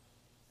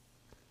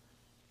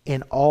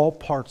 In all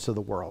parts of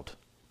the world.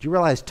 Do you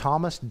realize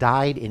Thomas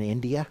died in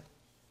India?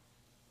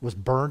 Was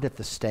burned at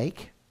the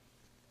stake?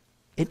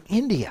 In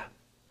India.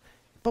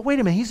 But wait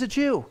a minute, he's a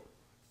Jew.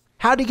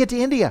 How did he get to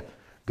India?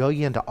 Go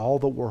ye into all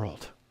the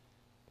world.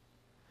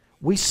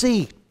 We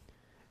see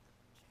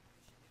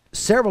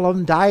several of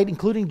them died,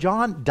 including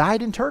John,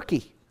 died in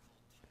Turkey.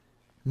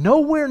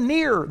 Nowhere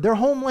near their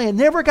homeland,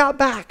 never got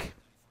back.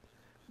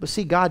 But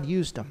see, God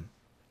used them.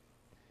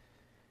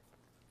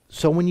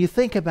 So when you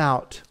think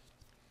about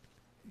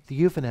the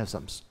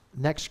euphemisms,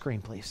 next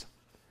screen please.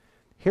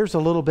 Here's a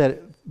little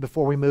bit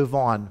before we move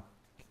on,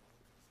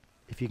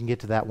 if you can get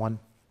to that one.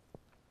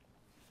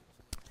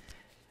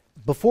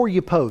 Before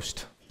you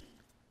post,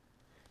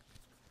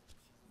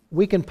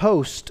 we can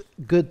post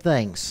good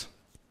things.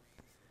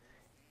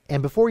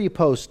 And before you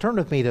post, turn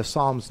with me to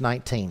Psalms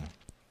 19,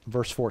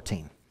 verse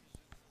 14.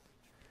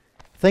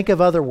 Think of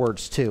other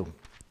words too.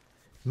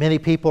 Many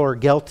people are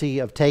guilty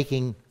of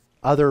taking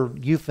other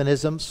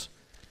euphemisms.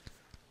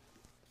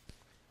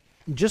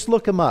 Just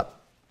look them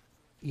up.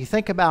 You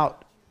think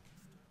about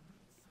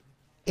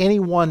any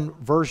one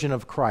version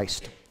of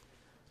Christ.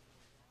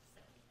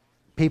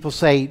 People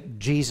say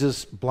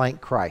Jesus blank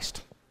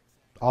Christ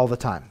all the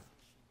time.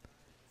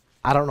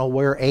 I don't know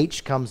where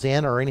H comes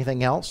in or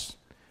anything else.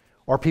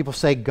 Or people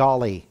say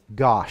golly,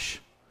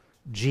 gosh,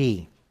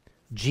 gee,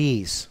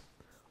 geez.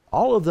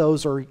 All of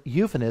those are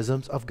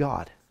euphemisms of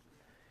God.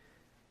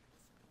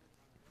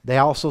 They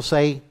also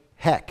say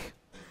heck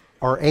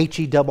or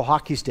HE double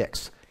hockey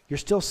sticks. You're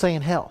still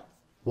saying hell.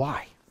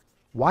 Why?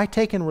 Why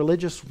taking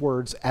religious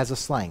words as a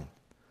slang?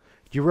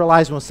 Do you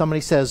realize when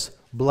somebody says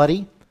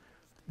bloody,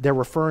 they're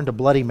referring to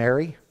Bloody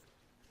Mary?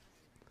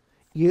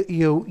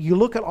 You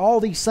look at all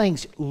these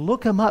things,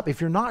 look them up. If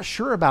you're not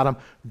sure about them,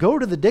 go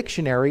to the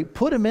dictionary,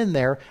 put them in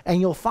there,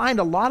 and you'll find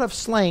a lot of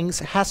slangs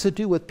has to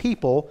do with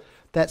people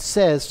that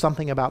says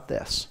something about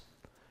this.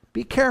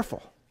 Be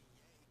careful.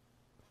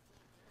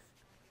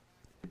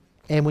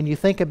 And when you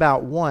think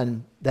about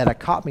one that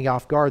caught me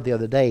off guard the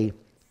other day,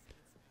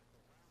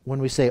 when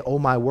we say, oh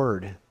my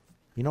word,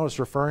 you know what it's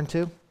referring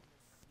to?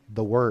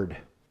 The Word.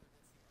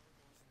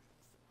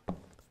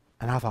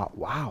 And I thought,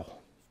 wow.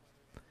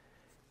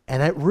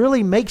 And it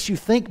really makes you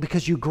think,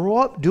 because you grow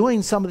up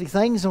doing some of these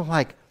things and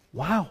like,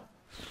 wow,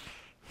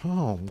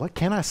 oh, what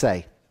can I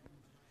say?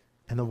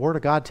 And the Word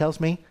of God tells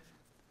me,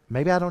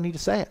 maybe I don't need to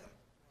say it.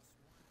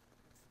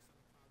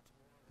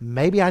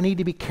 Maybe I need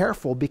to be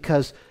careful,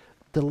 because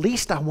the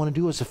least I want to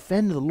do is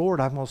offend the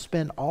Lord. I'm going to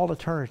spend all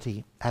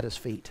eternity at His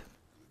feet,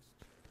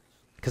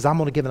 because I'm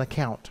going to give an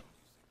account.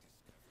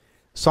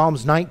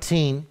 Psalms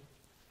 19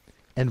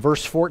 and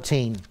verse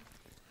 14.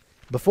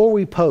 Before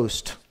we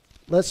post,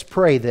 let's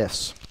pray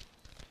this.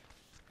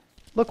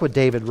 Look what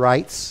David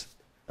writes.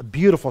 A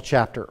beautiful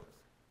chapter.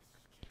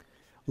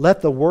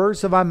 Let the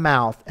words of my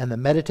mouth and the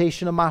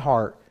meditation of my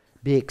heart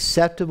be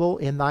acceptable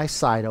in thy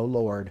sight, O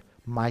Lord,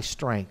 my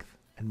strength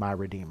and my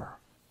Redeemer.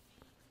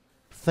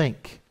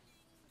 Think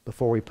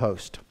before we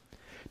post.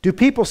 Do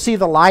people see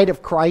the light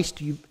of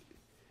Christ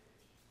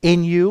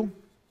in you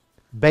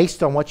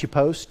based on what you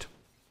post?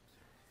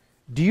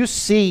 Do you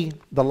see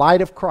the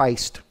light of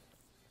Christ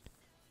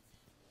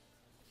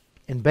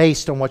and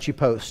based on what you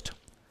post?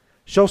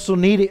 Social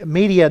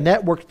media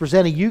networks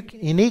present a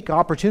unique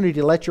opportunity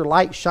to let your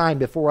light shine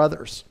before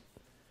others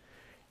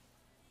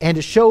and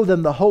to show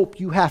them the hope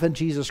you have in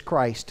Jesus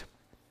Christ.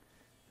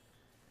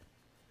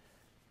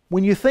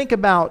 When you think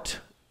about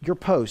your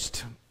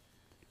post,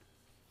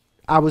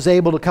 I was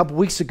able a couple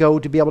weeks ago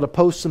to be able to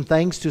post some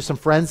things to some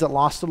friends that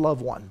lost a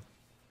loved one.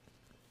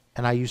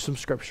 And I used some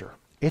scripture.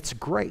 It's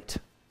great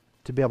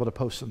to be able to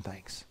post some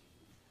things.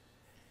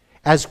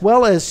 As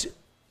well as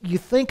you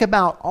think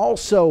about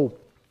also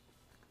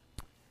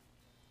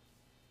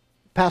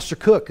Pastor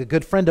Cook, a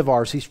good friend of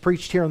ours. He's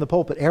preached here in the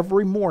pulpit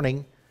every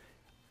morning.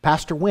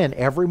 Pastor Wynn,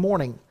 every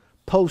morning,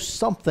 posts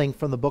something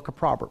from the book of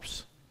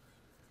Proverbs.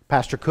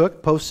 Pastor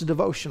Cook posts a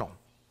devotional.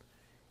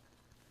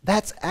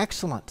 That's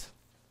excellent.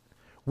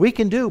 We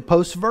can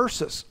post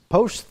verses,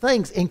 post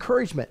things,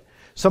 encouragement.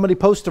 Somebody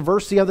posted a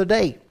verse the other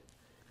day,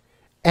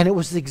 and it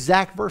was the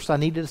exact verse I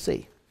needed to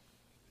see.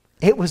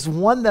 It was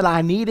one that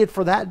I needed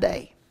for that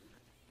day.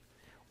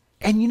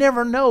 And you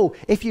never know,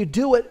 if you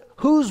do it,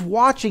 who's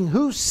watching,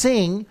 who's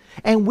seeing,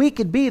 and we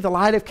could be the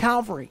light of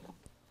Calvary.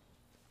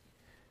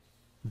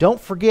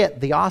 Don't forget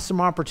the awesome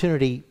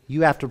opportunity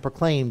you have to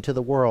proclaim to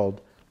the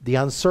world the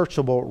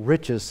unsearchable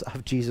riches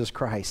of Jesus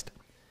Christ.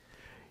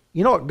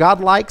 You know what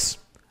God likes?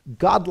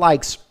 God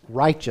likes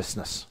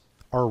righteousness,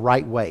 or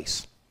right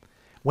ways.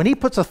 When He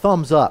puts a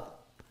thumbs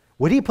up,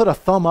 would He put a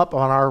thumb up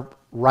on our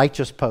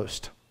righteous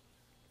post?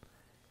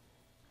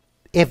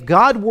 If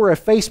God were a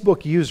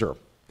Facebook user,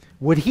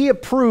 would He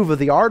approve of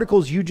the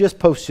articles you just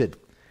posted?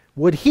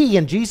 Would He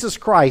and Jesus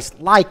Christ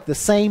like the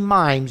same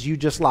mimes you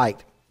just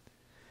liked?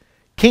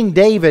 King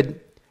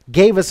David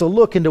gave us a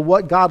look into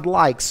what God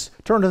likes.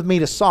 Turn with me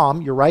to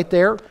Psalm. You're right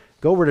there.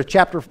 Go over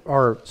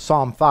to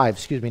Psalm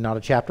 5, not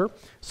a chapter.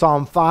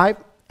 Psalm 5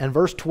 and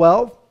verse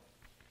 12.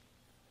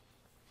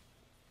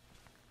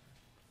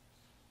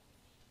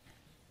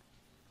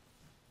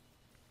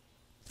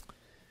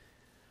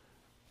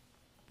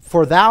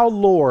 For thou,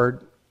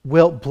 Lord,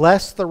 wilt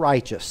bless the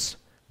righteous.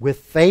 With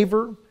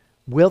favor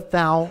wilt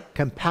thou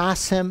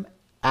compass him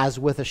as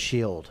with a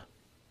shield.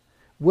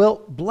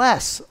 Wilt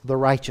bless the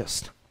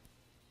righteous.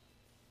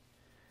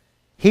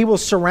 He will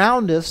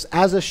surround us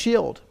as a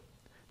shield.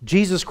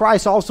 Jesus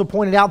Christ also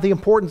pointed out the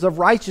importance of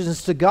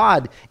righteousness to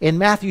God in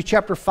Matthew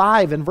chapter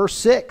 5 and verse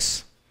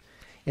 6.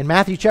 In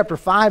Matthew chapter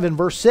 5 and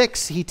verse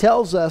 6, He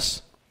tells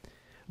us,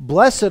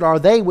 blessed are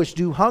they which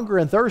do hunger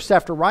and thirst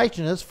after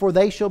righteousness, for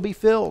they shall be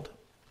filled.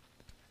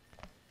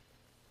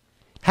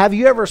 Have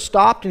you ever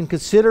stopped and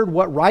considered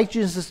what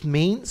righteousness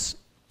means?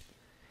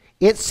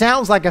 It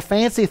sounds like a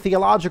fancy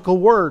theological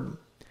word,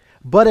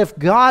 but if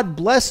God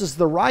blesses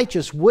the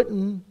righteous,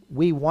 wouldn't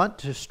we want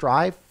to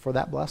strive for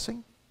that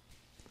blessing?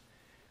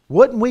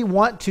 Wouldn't we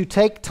want to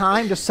take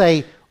time to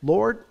say,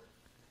 Lord,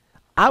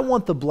 I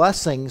want the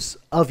blessings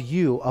of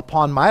you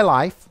upon my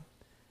life.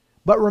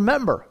 But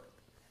remember,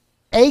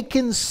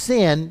 Achan's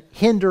sin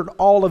hindered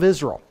all of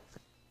Israel.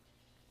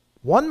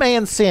 One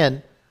man's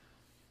sin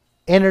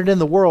entered in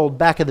the world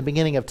back at the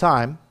beginning of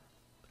time.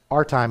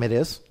 Our time it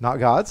is, not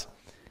God's.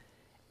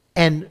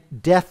 And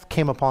death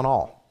came upon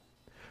all.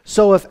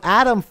 So if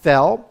Adam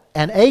fell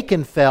and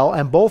Achan fell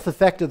and both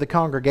affected the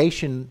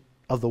congregation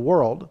of the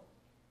world,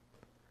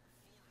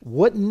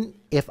 wouldn't,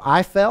 if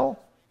I fell,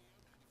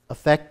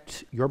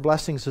 affect your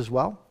blessings as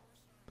well?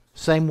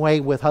 Same way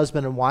with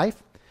husband and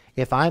wife.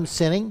 If I'm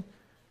sinning,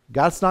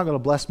 God's not going to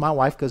bless my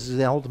wife because He's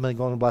ultimately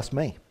going to bless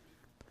me.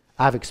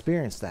 I've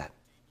experienced that.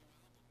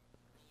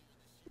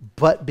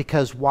 But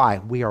because why?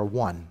 We are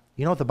one.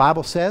 You know what the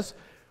Bible says?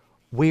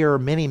 We are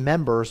many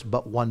members,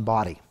 but one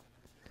body.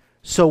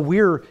 So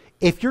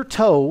if your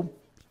toe,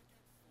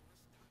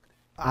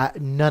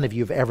 none of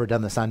you have ever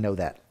done this, I know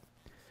that.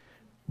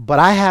 But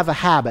I have a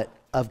habit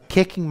of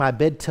kicking my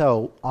bed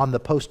toe on the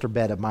poster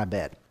bed of my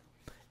bed.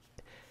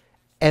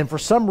 And for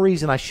some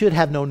reason, I should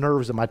have no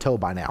nerves in my toe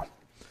by now.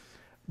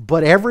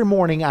 But every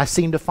morning I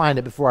seem to find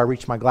it before I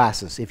reach my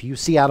glasses. If you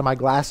see out of my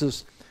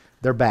glasses,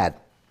 they're bad.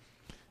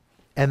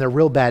 And they're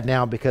real bad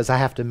now because I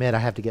have to admit I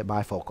have to get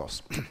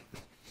bifocals.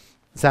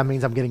 So that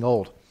means I'm getting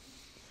old.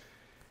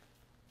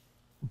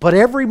 But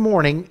every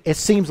morning it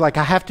seems like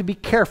I have to be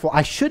careful.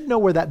 I should know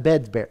where that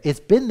bed's been. It's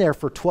been there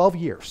for 12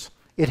 years.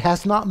 It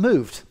has not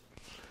moved.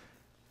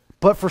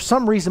 But for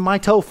some reason my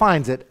toe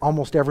finds it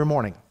almost every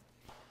morning.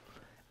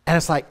 And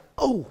it's like,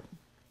 oh.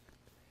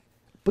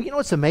 But you know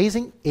what's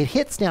amazing? It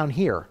hits down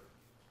here,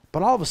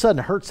 but all of a sudden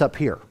it hurts up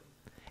here.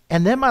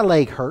 And then my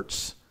leg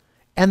hurts,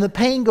 and the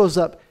pain goes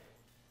up.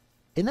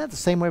 Isn't that the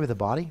same way with the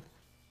body?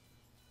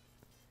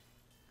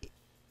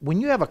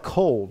 When you have a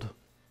cold,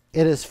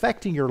 it is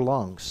affecting your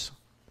lungs,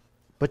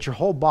 but your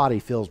whole body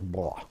feels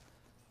blah.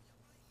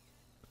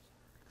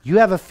 You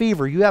have a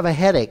fever, you have a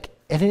headache,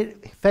 and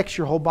it affects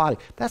your whole body.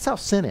 That's how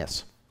sin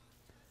is.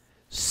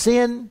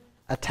 Sin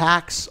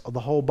attacks the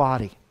whole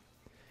body.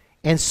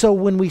 And so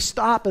when we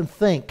stop and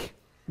think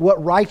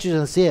what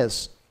righteousness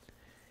is,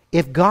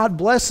 if God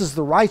blesses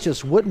the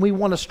righteous, wouldn't we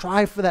want to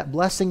strive for that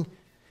blessing?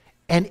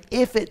 And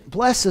if it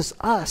blesses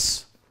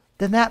us,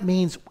 then that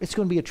means it's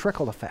going to be a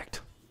trickle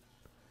effect.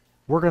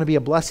 We're going to be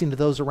a blessing to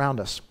those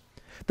around us.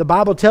 The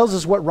Bible tells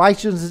us what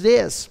righteousness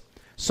is.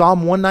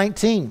 Psalm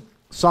 119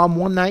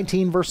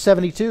 verse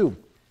 72.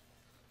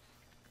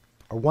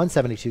 Or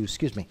 172,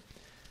 excuse me.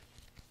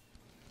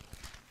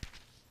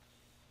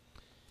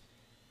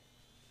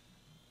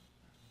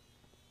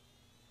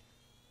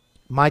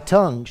 My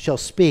tongue shall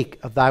speak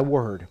of thy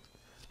word,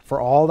 for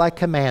all thy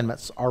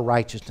commandments are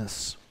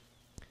righteousness.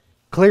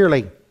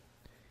 Clearly,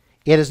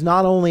 it is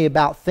not only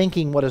about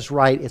thinking what is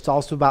right, it's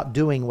also about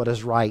doing what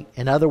is right.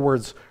 In other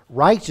words,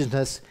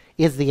 righteousness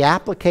is the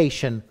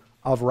application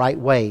of right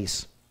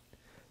ways.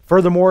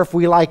 Furthermore, if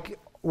we're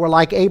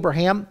like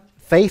Abraham,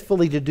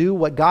 faithfully to do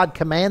what God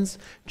commands,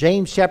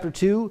 James chapter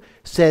 2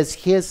 says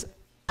his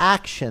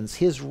actions,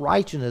 his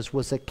righteousness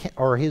was,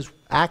 or his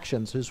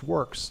actions, his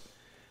works,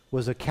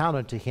 was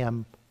accounted to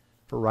him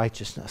for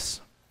righteousness.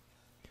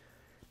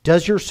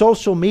 Does your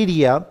social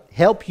media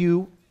help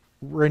you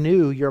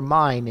renew your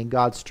mind in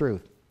God's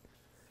truth?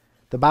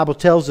 The Bible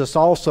tells us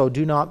also,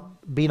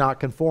 be not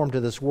conformed to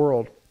this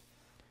world.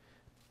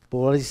 But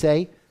what does he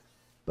say?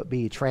 But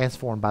be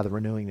transformed by the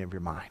renewing of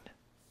your mind.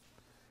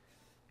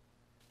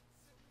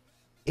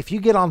 If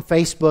you get on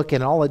Facebook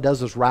and all it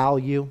does is rile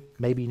you,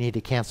 maybe you need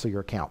to cancel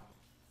your account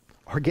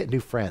or get new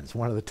friends,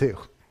 one of the two.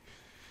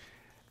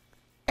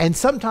 And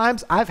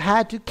sometimes I've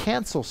had to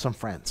cancel some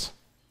friends.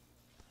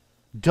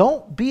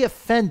 Don't be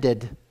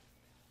offended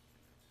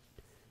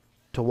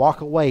to walk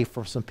away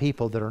from some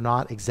people that are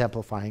not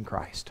exemplifying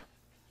Christ.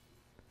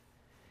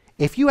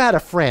 If you had a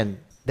friend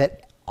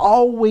that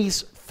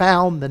always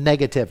found the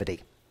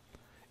negativity,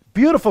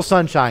 beautiful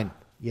sunshine,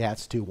 yeah,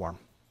 it's too warm.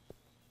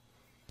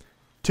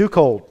 Too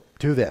cold,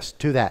 too this,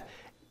 too that.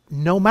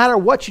 No matter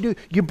what you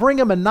do, you bring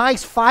them a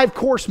nice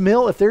 5-course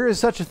meal, if there is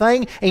such a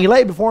thing, and you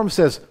lay it before them and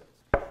says,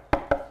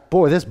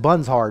 boy, this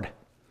bun's hard.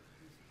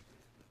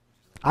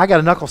 I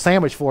got a knuckle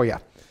sandwich for you.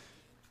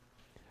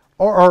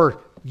 Or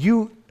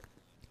you,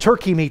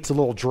 turkey meat's a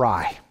little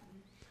dry.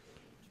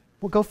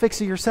 Well, go fix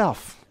it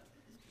yourself.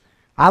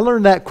 I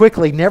learned that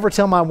quickly. Never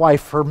tell my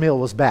wife her meal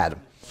was bad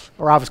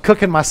or I was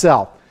cooking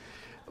myself.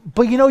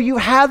 But you know, you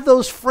have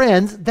those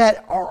friends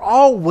that are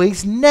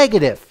always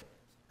negative.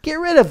 Get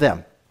rid of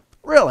them.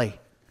 Really.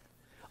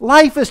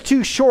 Life is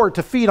too short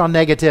to feed on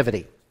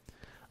negativity.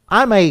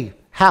 I'm a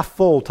half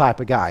full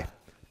type of guy.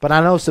 But I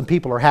know some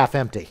people are half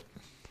empty.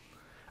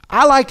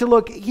 I like to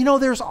look, you know,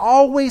 there's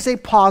always a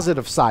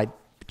positive side.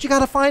 But you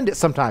got to find it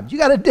sometimes. You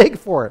got to dig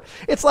for it.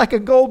 It's like a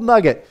gold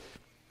nugget.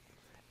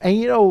 And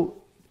you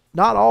know,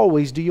 not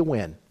always do you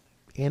win.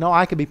 You know,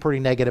 I can be pretty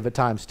negative at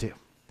times too.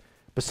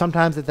 But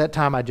sometimes at that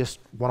time I just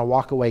want to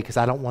walk away because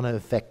I don't want to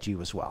affect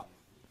you as well.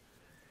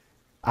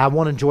 I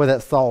want to enjoy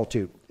that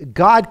solitude.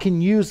 God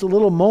can use the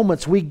little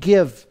moments we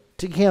give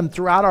to Him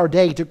throughout our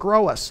day to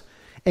grow us,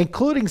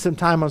 including some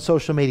time on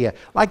social media,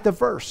 like the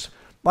verse.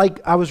 Like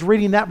I was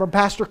reading that from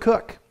Pastor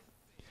Cook.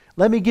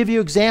 Let me give you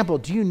an example.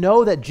 Do you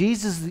know that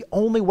Jesus is the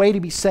only way to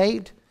be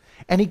saved?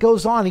 And he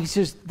goes on, he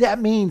says, that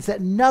means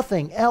that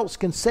nothing else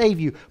can save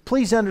you.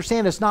 Please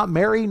understand, it's not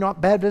Mary,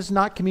 not baptism,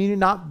 not communion,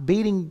 not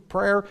beating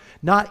prayer,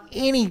 not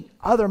any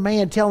other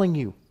man telling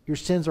you your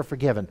sins are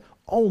forgiven.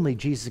 Only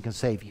Jesus can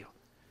save you.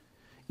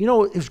 You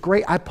know, it was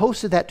great. I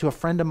posted that to a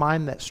friend of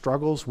mine that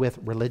struggles with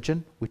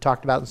religion. We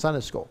talked about it in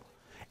Sunday school.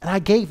 And I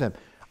gave him.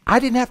 I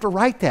didn't have to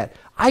write that.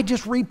 I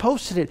just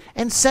reposted it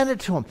and sent it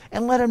to him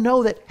and let him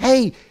know that,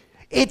 hey,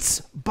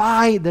 it's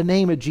by the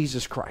name of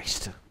Jesus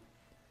Christ.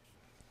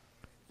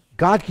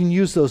 God can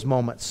use those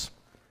moments.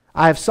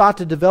 I have sought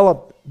to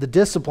develop the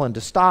discipline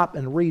to stop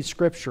and read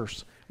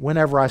scriptures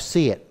whenever I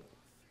see it.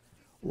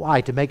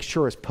 Why? To make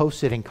sure it's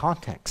posted in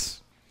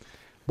context.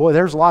 Boy,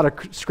 there's a lot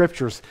of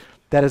scriptures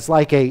that is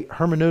like a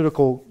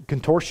hermeneutical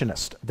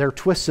contortionist. They're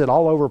twisted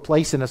all over the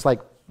place, and it's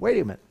like,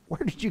 wait a minute,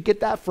 where did you get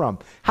that from?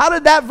 How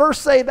did that verse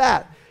say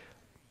that?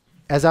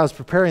 As I was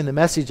preparing the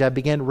message, I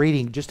began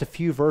reading just a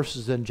few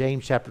verses in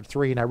James chapter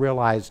 3, and I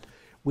realized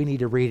we need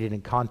to read it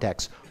in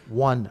context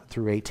 1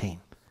 through 18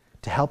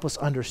 to help us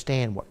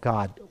understand what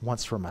God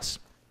wants from us.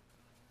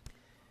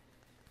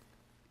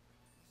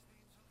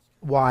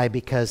 Why?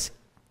 Because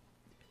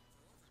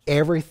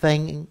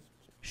everything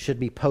should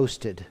be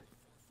posted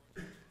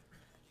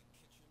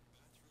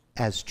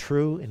as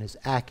true and as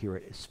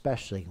accurate,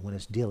 especially when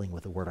it's dealing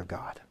with the Word of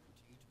God.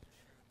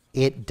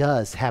 It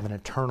does have an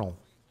eternal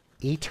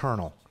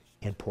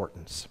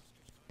importance.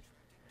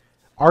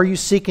 Are you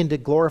seeking to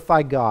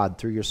glorify God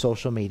through your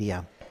social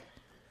media?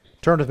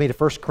 Turn with me to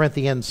 1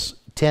 Corinthians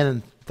 10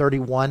 and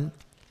 31.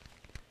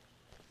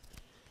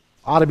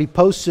 Ought to be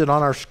posted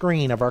on our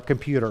screen of our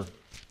computer.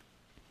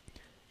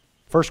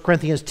 1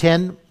 Corinthians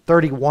 10,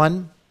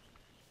 31.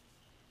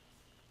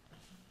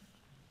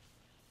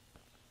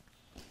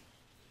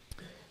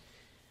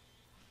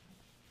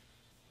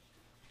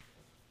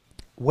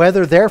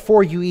 Whether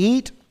therefore you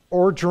eat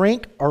or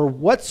drink or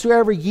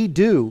whatsoever ye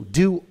do,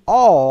 do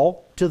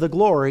all to the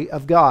glory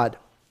of God.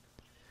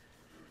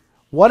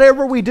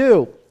 Whatever we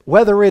do,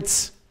 whether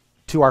it's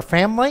to our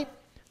family,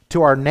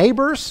 to our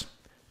neighbors,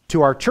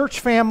 to our church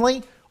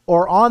family,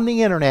 or on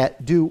the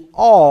internet, do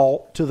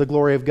all to the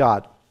glory of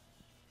God.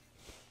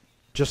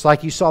 Just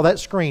like you saw that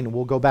screen,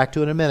 we'll go back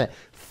to it in a minute.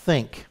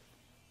 Think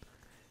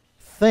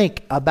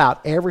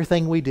about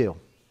everything we do.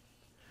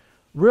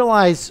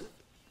 Realize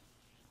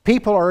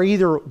people are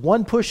either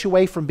one push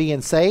away from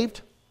being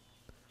saved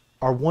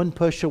or one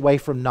push away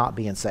from not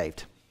being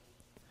saved.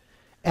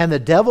 And the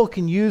devil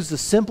can use the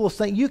simplest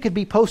thing. You could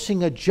be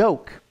posting a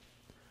joke,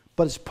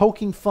 but it's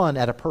poking fun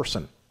at a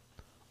person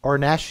or a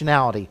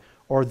nationality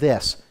or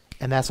this,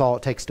 and that's all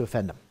it takes to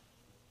offend them.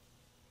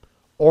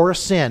 Or a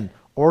sin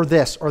or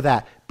this or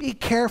that. Be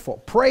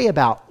careful. Pray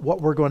about what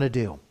we're going to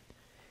do.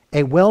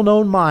 A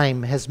well-known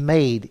mime has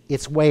made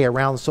its way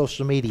around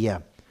social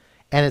media,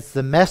 and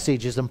the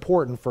message is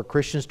important for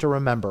Christians to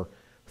remember.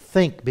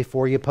 Think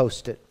before you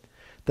post it.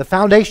 The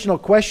foundational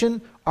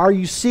question, are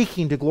you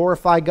seeking to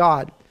glorify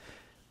God?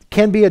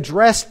 Can be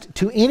addressed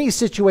to any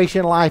situation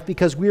in life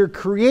because we are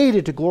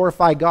created to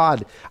glorify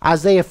God.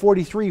 Isaiah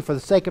 43, for the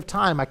sake of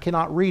time, I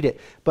cannot read it,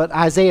 but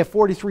Isaiah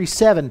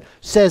 43:7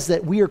 says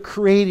that we are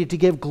created to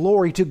give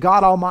glory to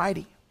God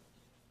Almighty.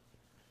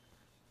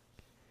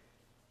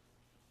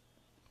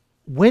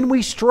 When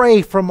we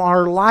stray from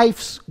our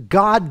life's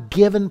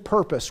God-given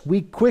purpose,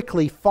 we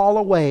quickly fall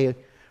away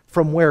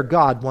from where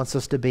God wants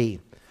us to be.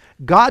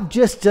 God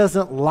just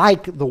doesn't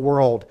like the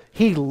world.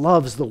 He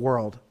loves the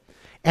world.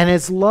 And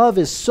His love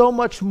is so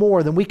much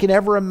more than we can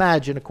ever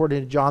imagine,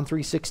 according to John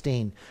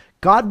 3:16.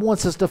 God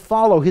wants us to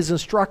follow His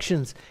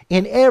instructions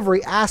in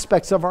every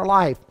aspect of our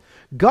life.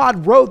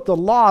 God wrote the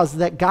laws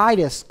that guide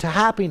us to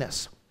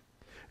happiness.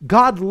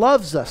 God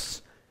loves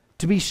us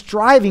to be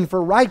striving for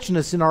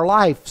righteousness in our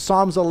life.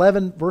 Psalms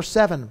 11, verse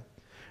 7.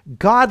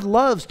 God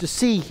loves to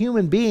see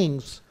human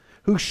beings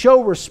who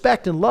show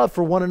respect and love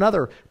for one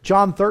another.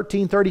 John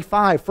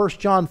 13:35, 1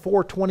 John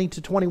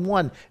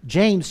 4:20-21,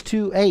 James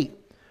 2:8.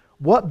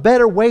 What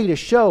better way to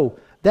show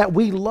that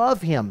we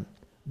love Him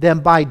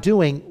than by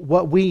doing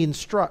what He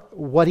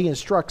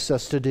instructs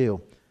us to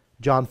do?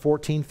 John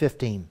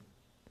 14:15.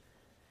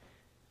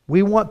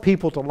 We want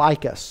people to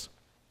like us.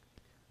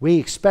 We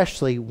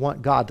especially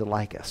want God to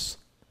like us.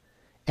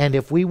 And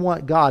if we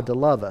want God to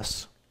love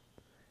us,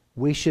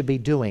 we should be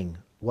doing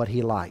what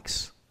He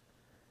likes.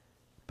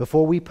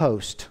 Before we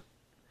post,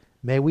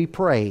 may we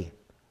pray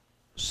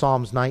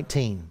Psalms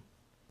 19.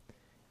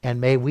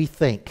 And may we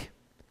think,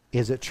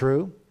 is it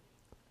true?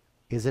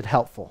 Is it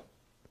helpful?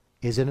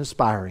 Is it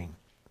inspiring?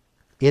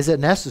 Is it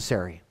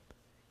necessary?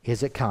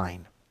 Is it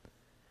kind?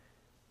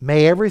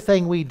 May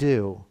everything we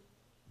do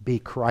be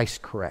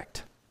Christ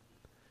correct.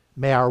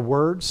 May our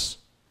words,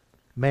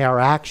 may our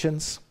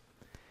actions,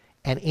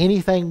 and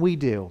anything we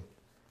do,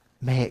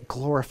 may it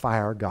glorify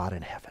our God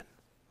in heaven.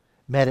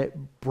 May it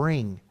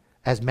bring,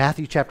 as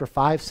Matthew chapter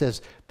 5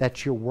 says,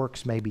 that your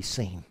works may be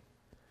seen.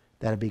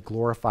 That it be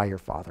glorify your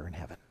Father in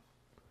heaven.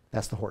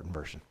 That's the Horton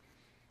version.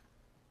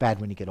 Bad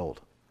when you get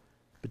old.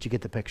 But you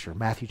get the picture.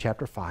 Matthew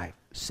chapter 5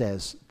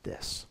 says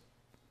this.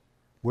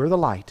 We're the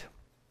light.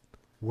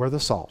 We're the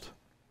salt.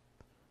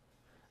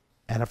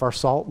 And if our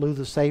salt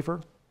loses savor,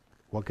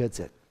 what good's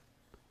it?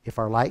 If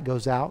our light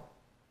goes out,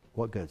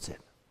 what good's it?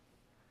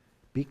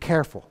 Be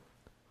careful.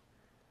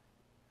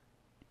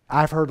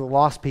 I've heard the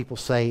lost people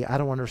say, I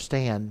don't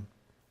understand.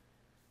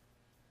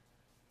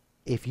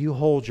 If you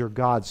hold your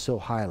God so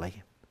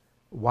highly,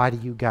 why do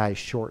you guys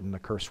shorten the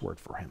curse word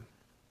for Him?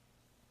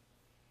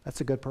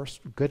 That's a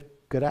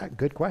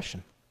good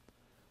question.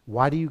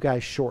 Why do you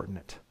guys shorten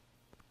it?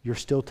 You're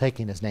still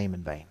taking His name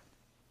in vain.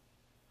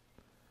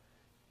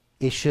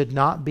 It should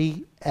not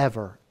be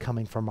ever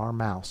coming from our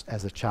mouths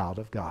as a child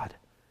of God,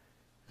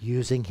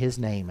 using His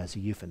name as a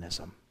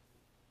euphemism.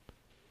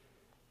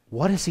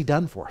 What has He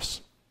done for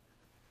us?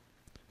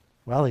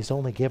 Well, He's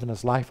only given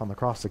His life on the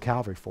cross of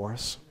Calvary for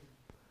us.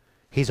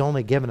 He's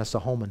only given us a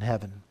home in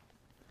heaven.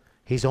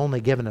 He's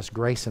only given us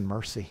grace and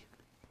mercy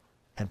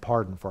and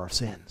pardon for our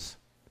sins.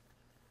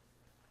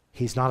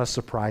 He's not a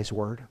surprise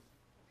word.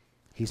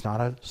 He's not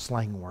a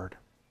slang word.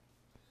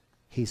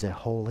 He's a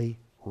holy,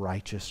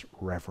 righteous,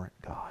 reverent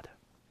God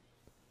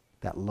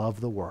that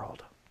loves the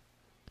world.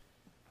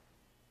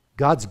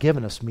 God's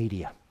given us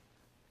media,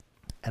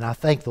 and I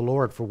thank the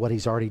Lord for what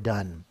He's already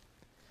done.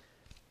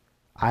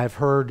 I've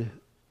heard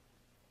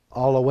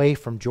all the way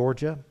from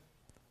Georgia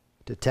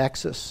to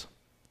Texas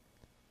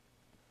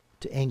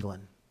to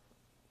England,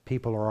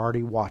 people are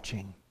already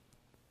watching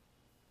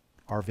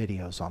our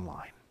videos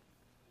online.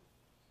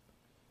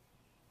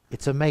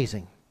 It's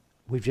amazing.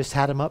 We've just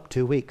had them up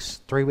 2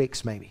 weeks, 3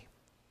 weeks maybe.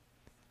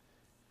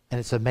 And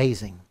it's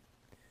amazing.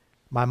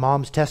 My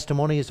mom's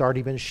testimony has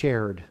already been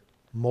shared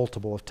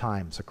multiple of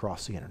times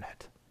across the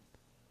internet.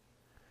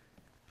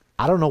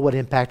 I don't know what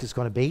impact it's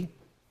going to be,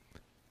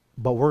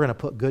 but we're going to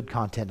put good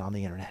content on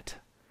the internet.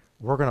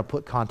 We're going to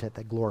put content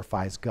that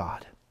glorifies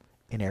God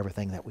in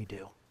everything that we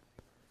do.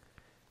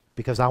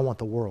 Because I want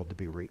the world to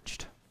be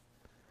reached.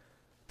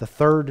 The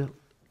third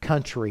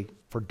country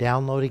for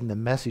downloading the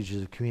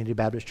messages of Community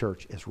Baptist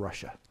Church is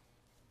Russia.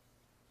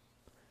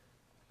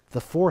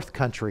 The fourth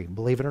country,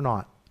 believe it or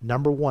not,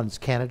 number 1 is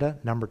Canada,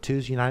 number 2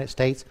 is the United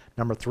States,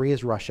 number 3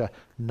 is Russia,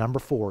 number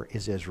 4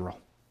 is Israel.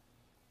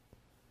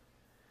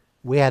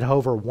 We had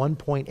over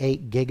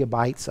 1.8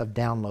 gigabytes of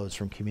downloads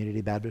from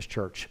Community Baptist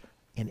Church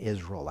in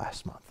Israel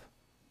last month.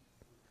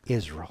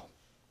 Israel.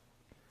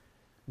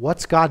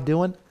 What's God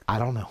doing? I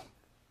don't know.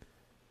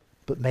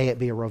 But may it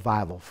be a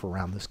revival for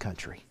around this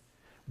country.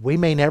 We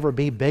may never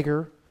be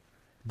bigger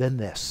than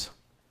this,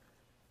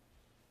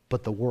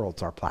 but the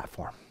world's our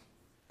platform.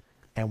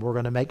 And we're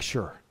going to make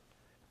sure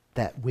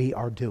that we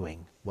are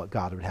doing what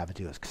God would have to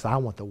do us. Because I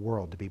want the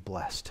world to be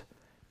blessed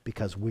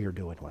because we are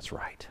doing what's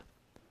right.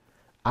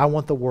 I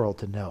want the world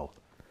to know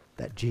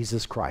that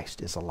Jesus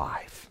Christ is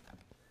alive.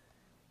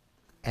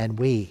 And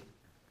we,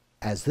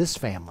 as this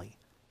family,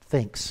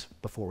 thinks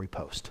before we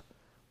post.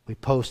 We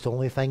post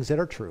only things that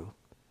are true,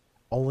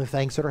 only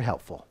things that are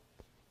helpful,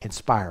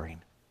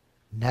 inspiring,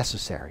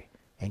 necessary,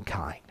 and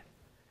kind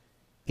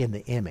in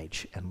the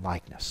image and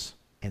likeness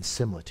and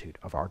similitude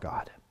of our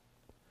God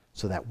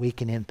so that we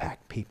can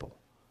impact people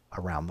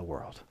around the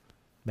world.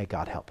 May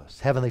God help us.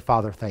 Heavenly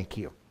Father, thank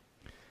you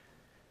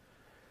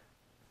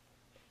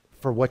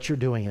for what you're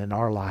doing in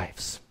our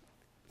lives.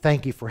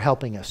 Thank you for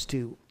helping us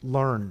to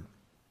learn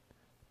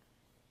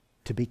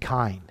to be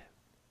kind,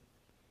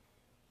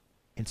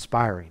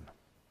 inspiring,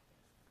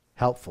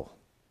 helpful,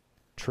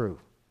 true,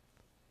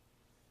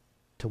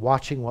 to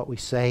watching what we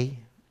say,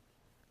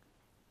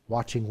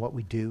 watching what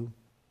we do,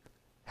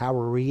 how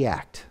we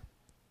react.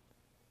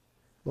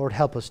 Lord,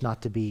 help us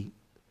not to be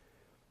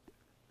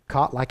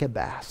caught like a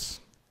bass.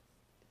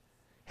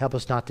 Help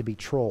us not to be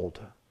trolled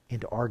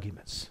into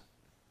arguments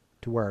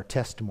to where our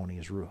testimony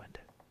is ruined.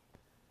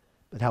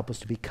 But help us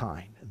to be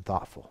kind and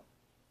thoughtful.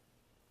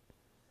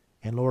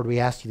 And Lord, we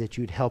ask you that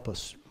you'd help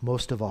us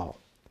most of all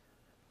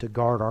to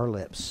guard our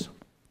lips,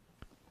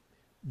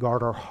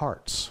 guard our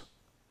hearts,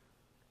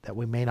 that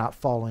we may not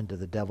fall into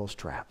the devil's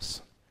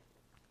traps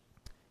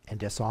and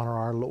dishonor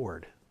our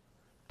Lord,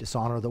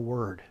 dishonor the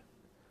Word,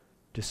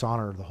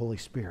 dishonor the Holy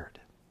Spirit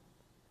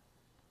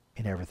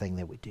in everything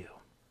that we do.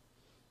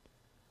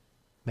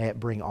 May it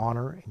bring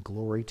honor and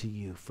glory to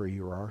you, for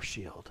you are our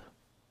shield.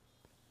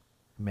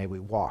 May we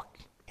walk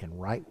in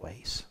right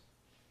ways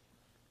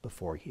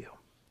before you.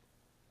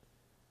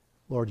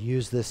 Lord,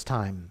 use this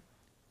time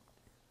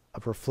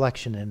of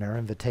reflection and our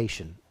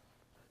invitation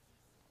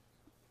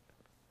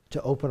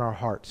to open our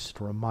hearts,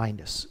 to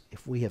remind us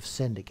if we have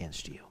sinned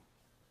against you.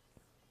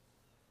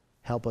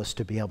 Help us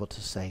to be able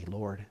to say,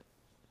 Lord,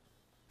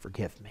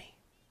 forgive me.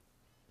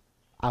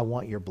 I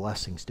want your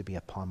blessings to be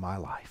upon my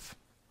life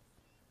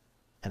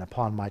and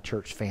upon my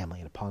church family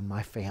and upon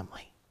my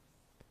family.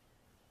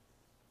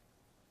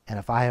 And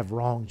if I have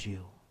wronged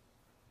you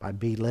by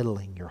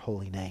belittling your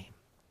holy name,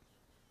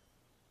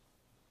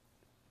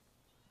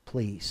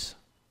 please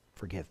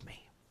forgive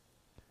me.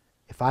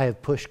 If I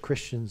have pushed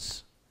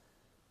Christians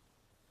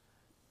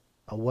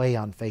away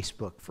on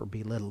Facebook for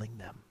belittling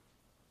them,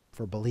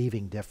 for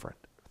believing different,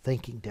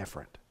 thinking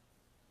different,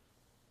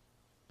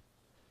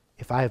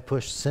 if I have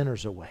pushed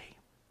sinners away,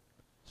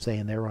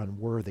 saying they're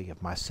unworthy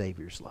of my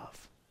Savior's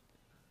love,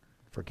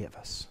 forgive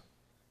us.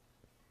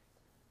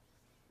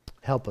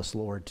 Help us,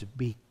 Lord, to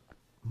be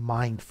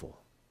mindful.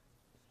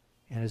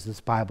 And as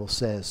this Bible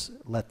says,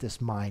 let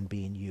this mind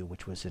be in you,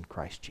 which was in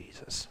Christ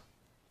Jesus.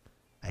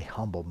 A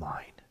humble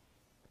mind,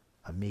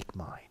 a meek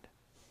mind.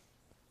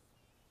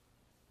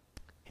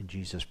 In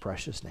Jesus'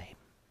 precious name,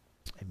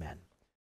 amen.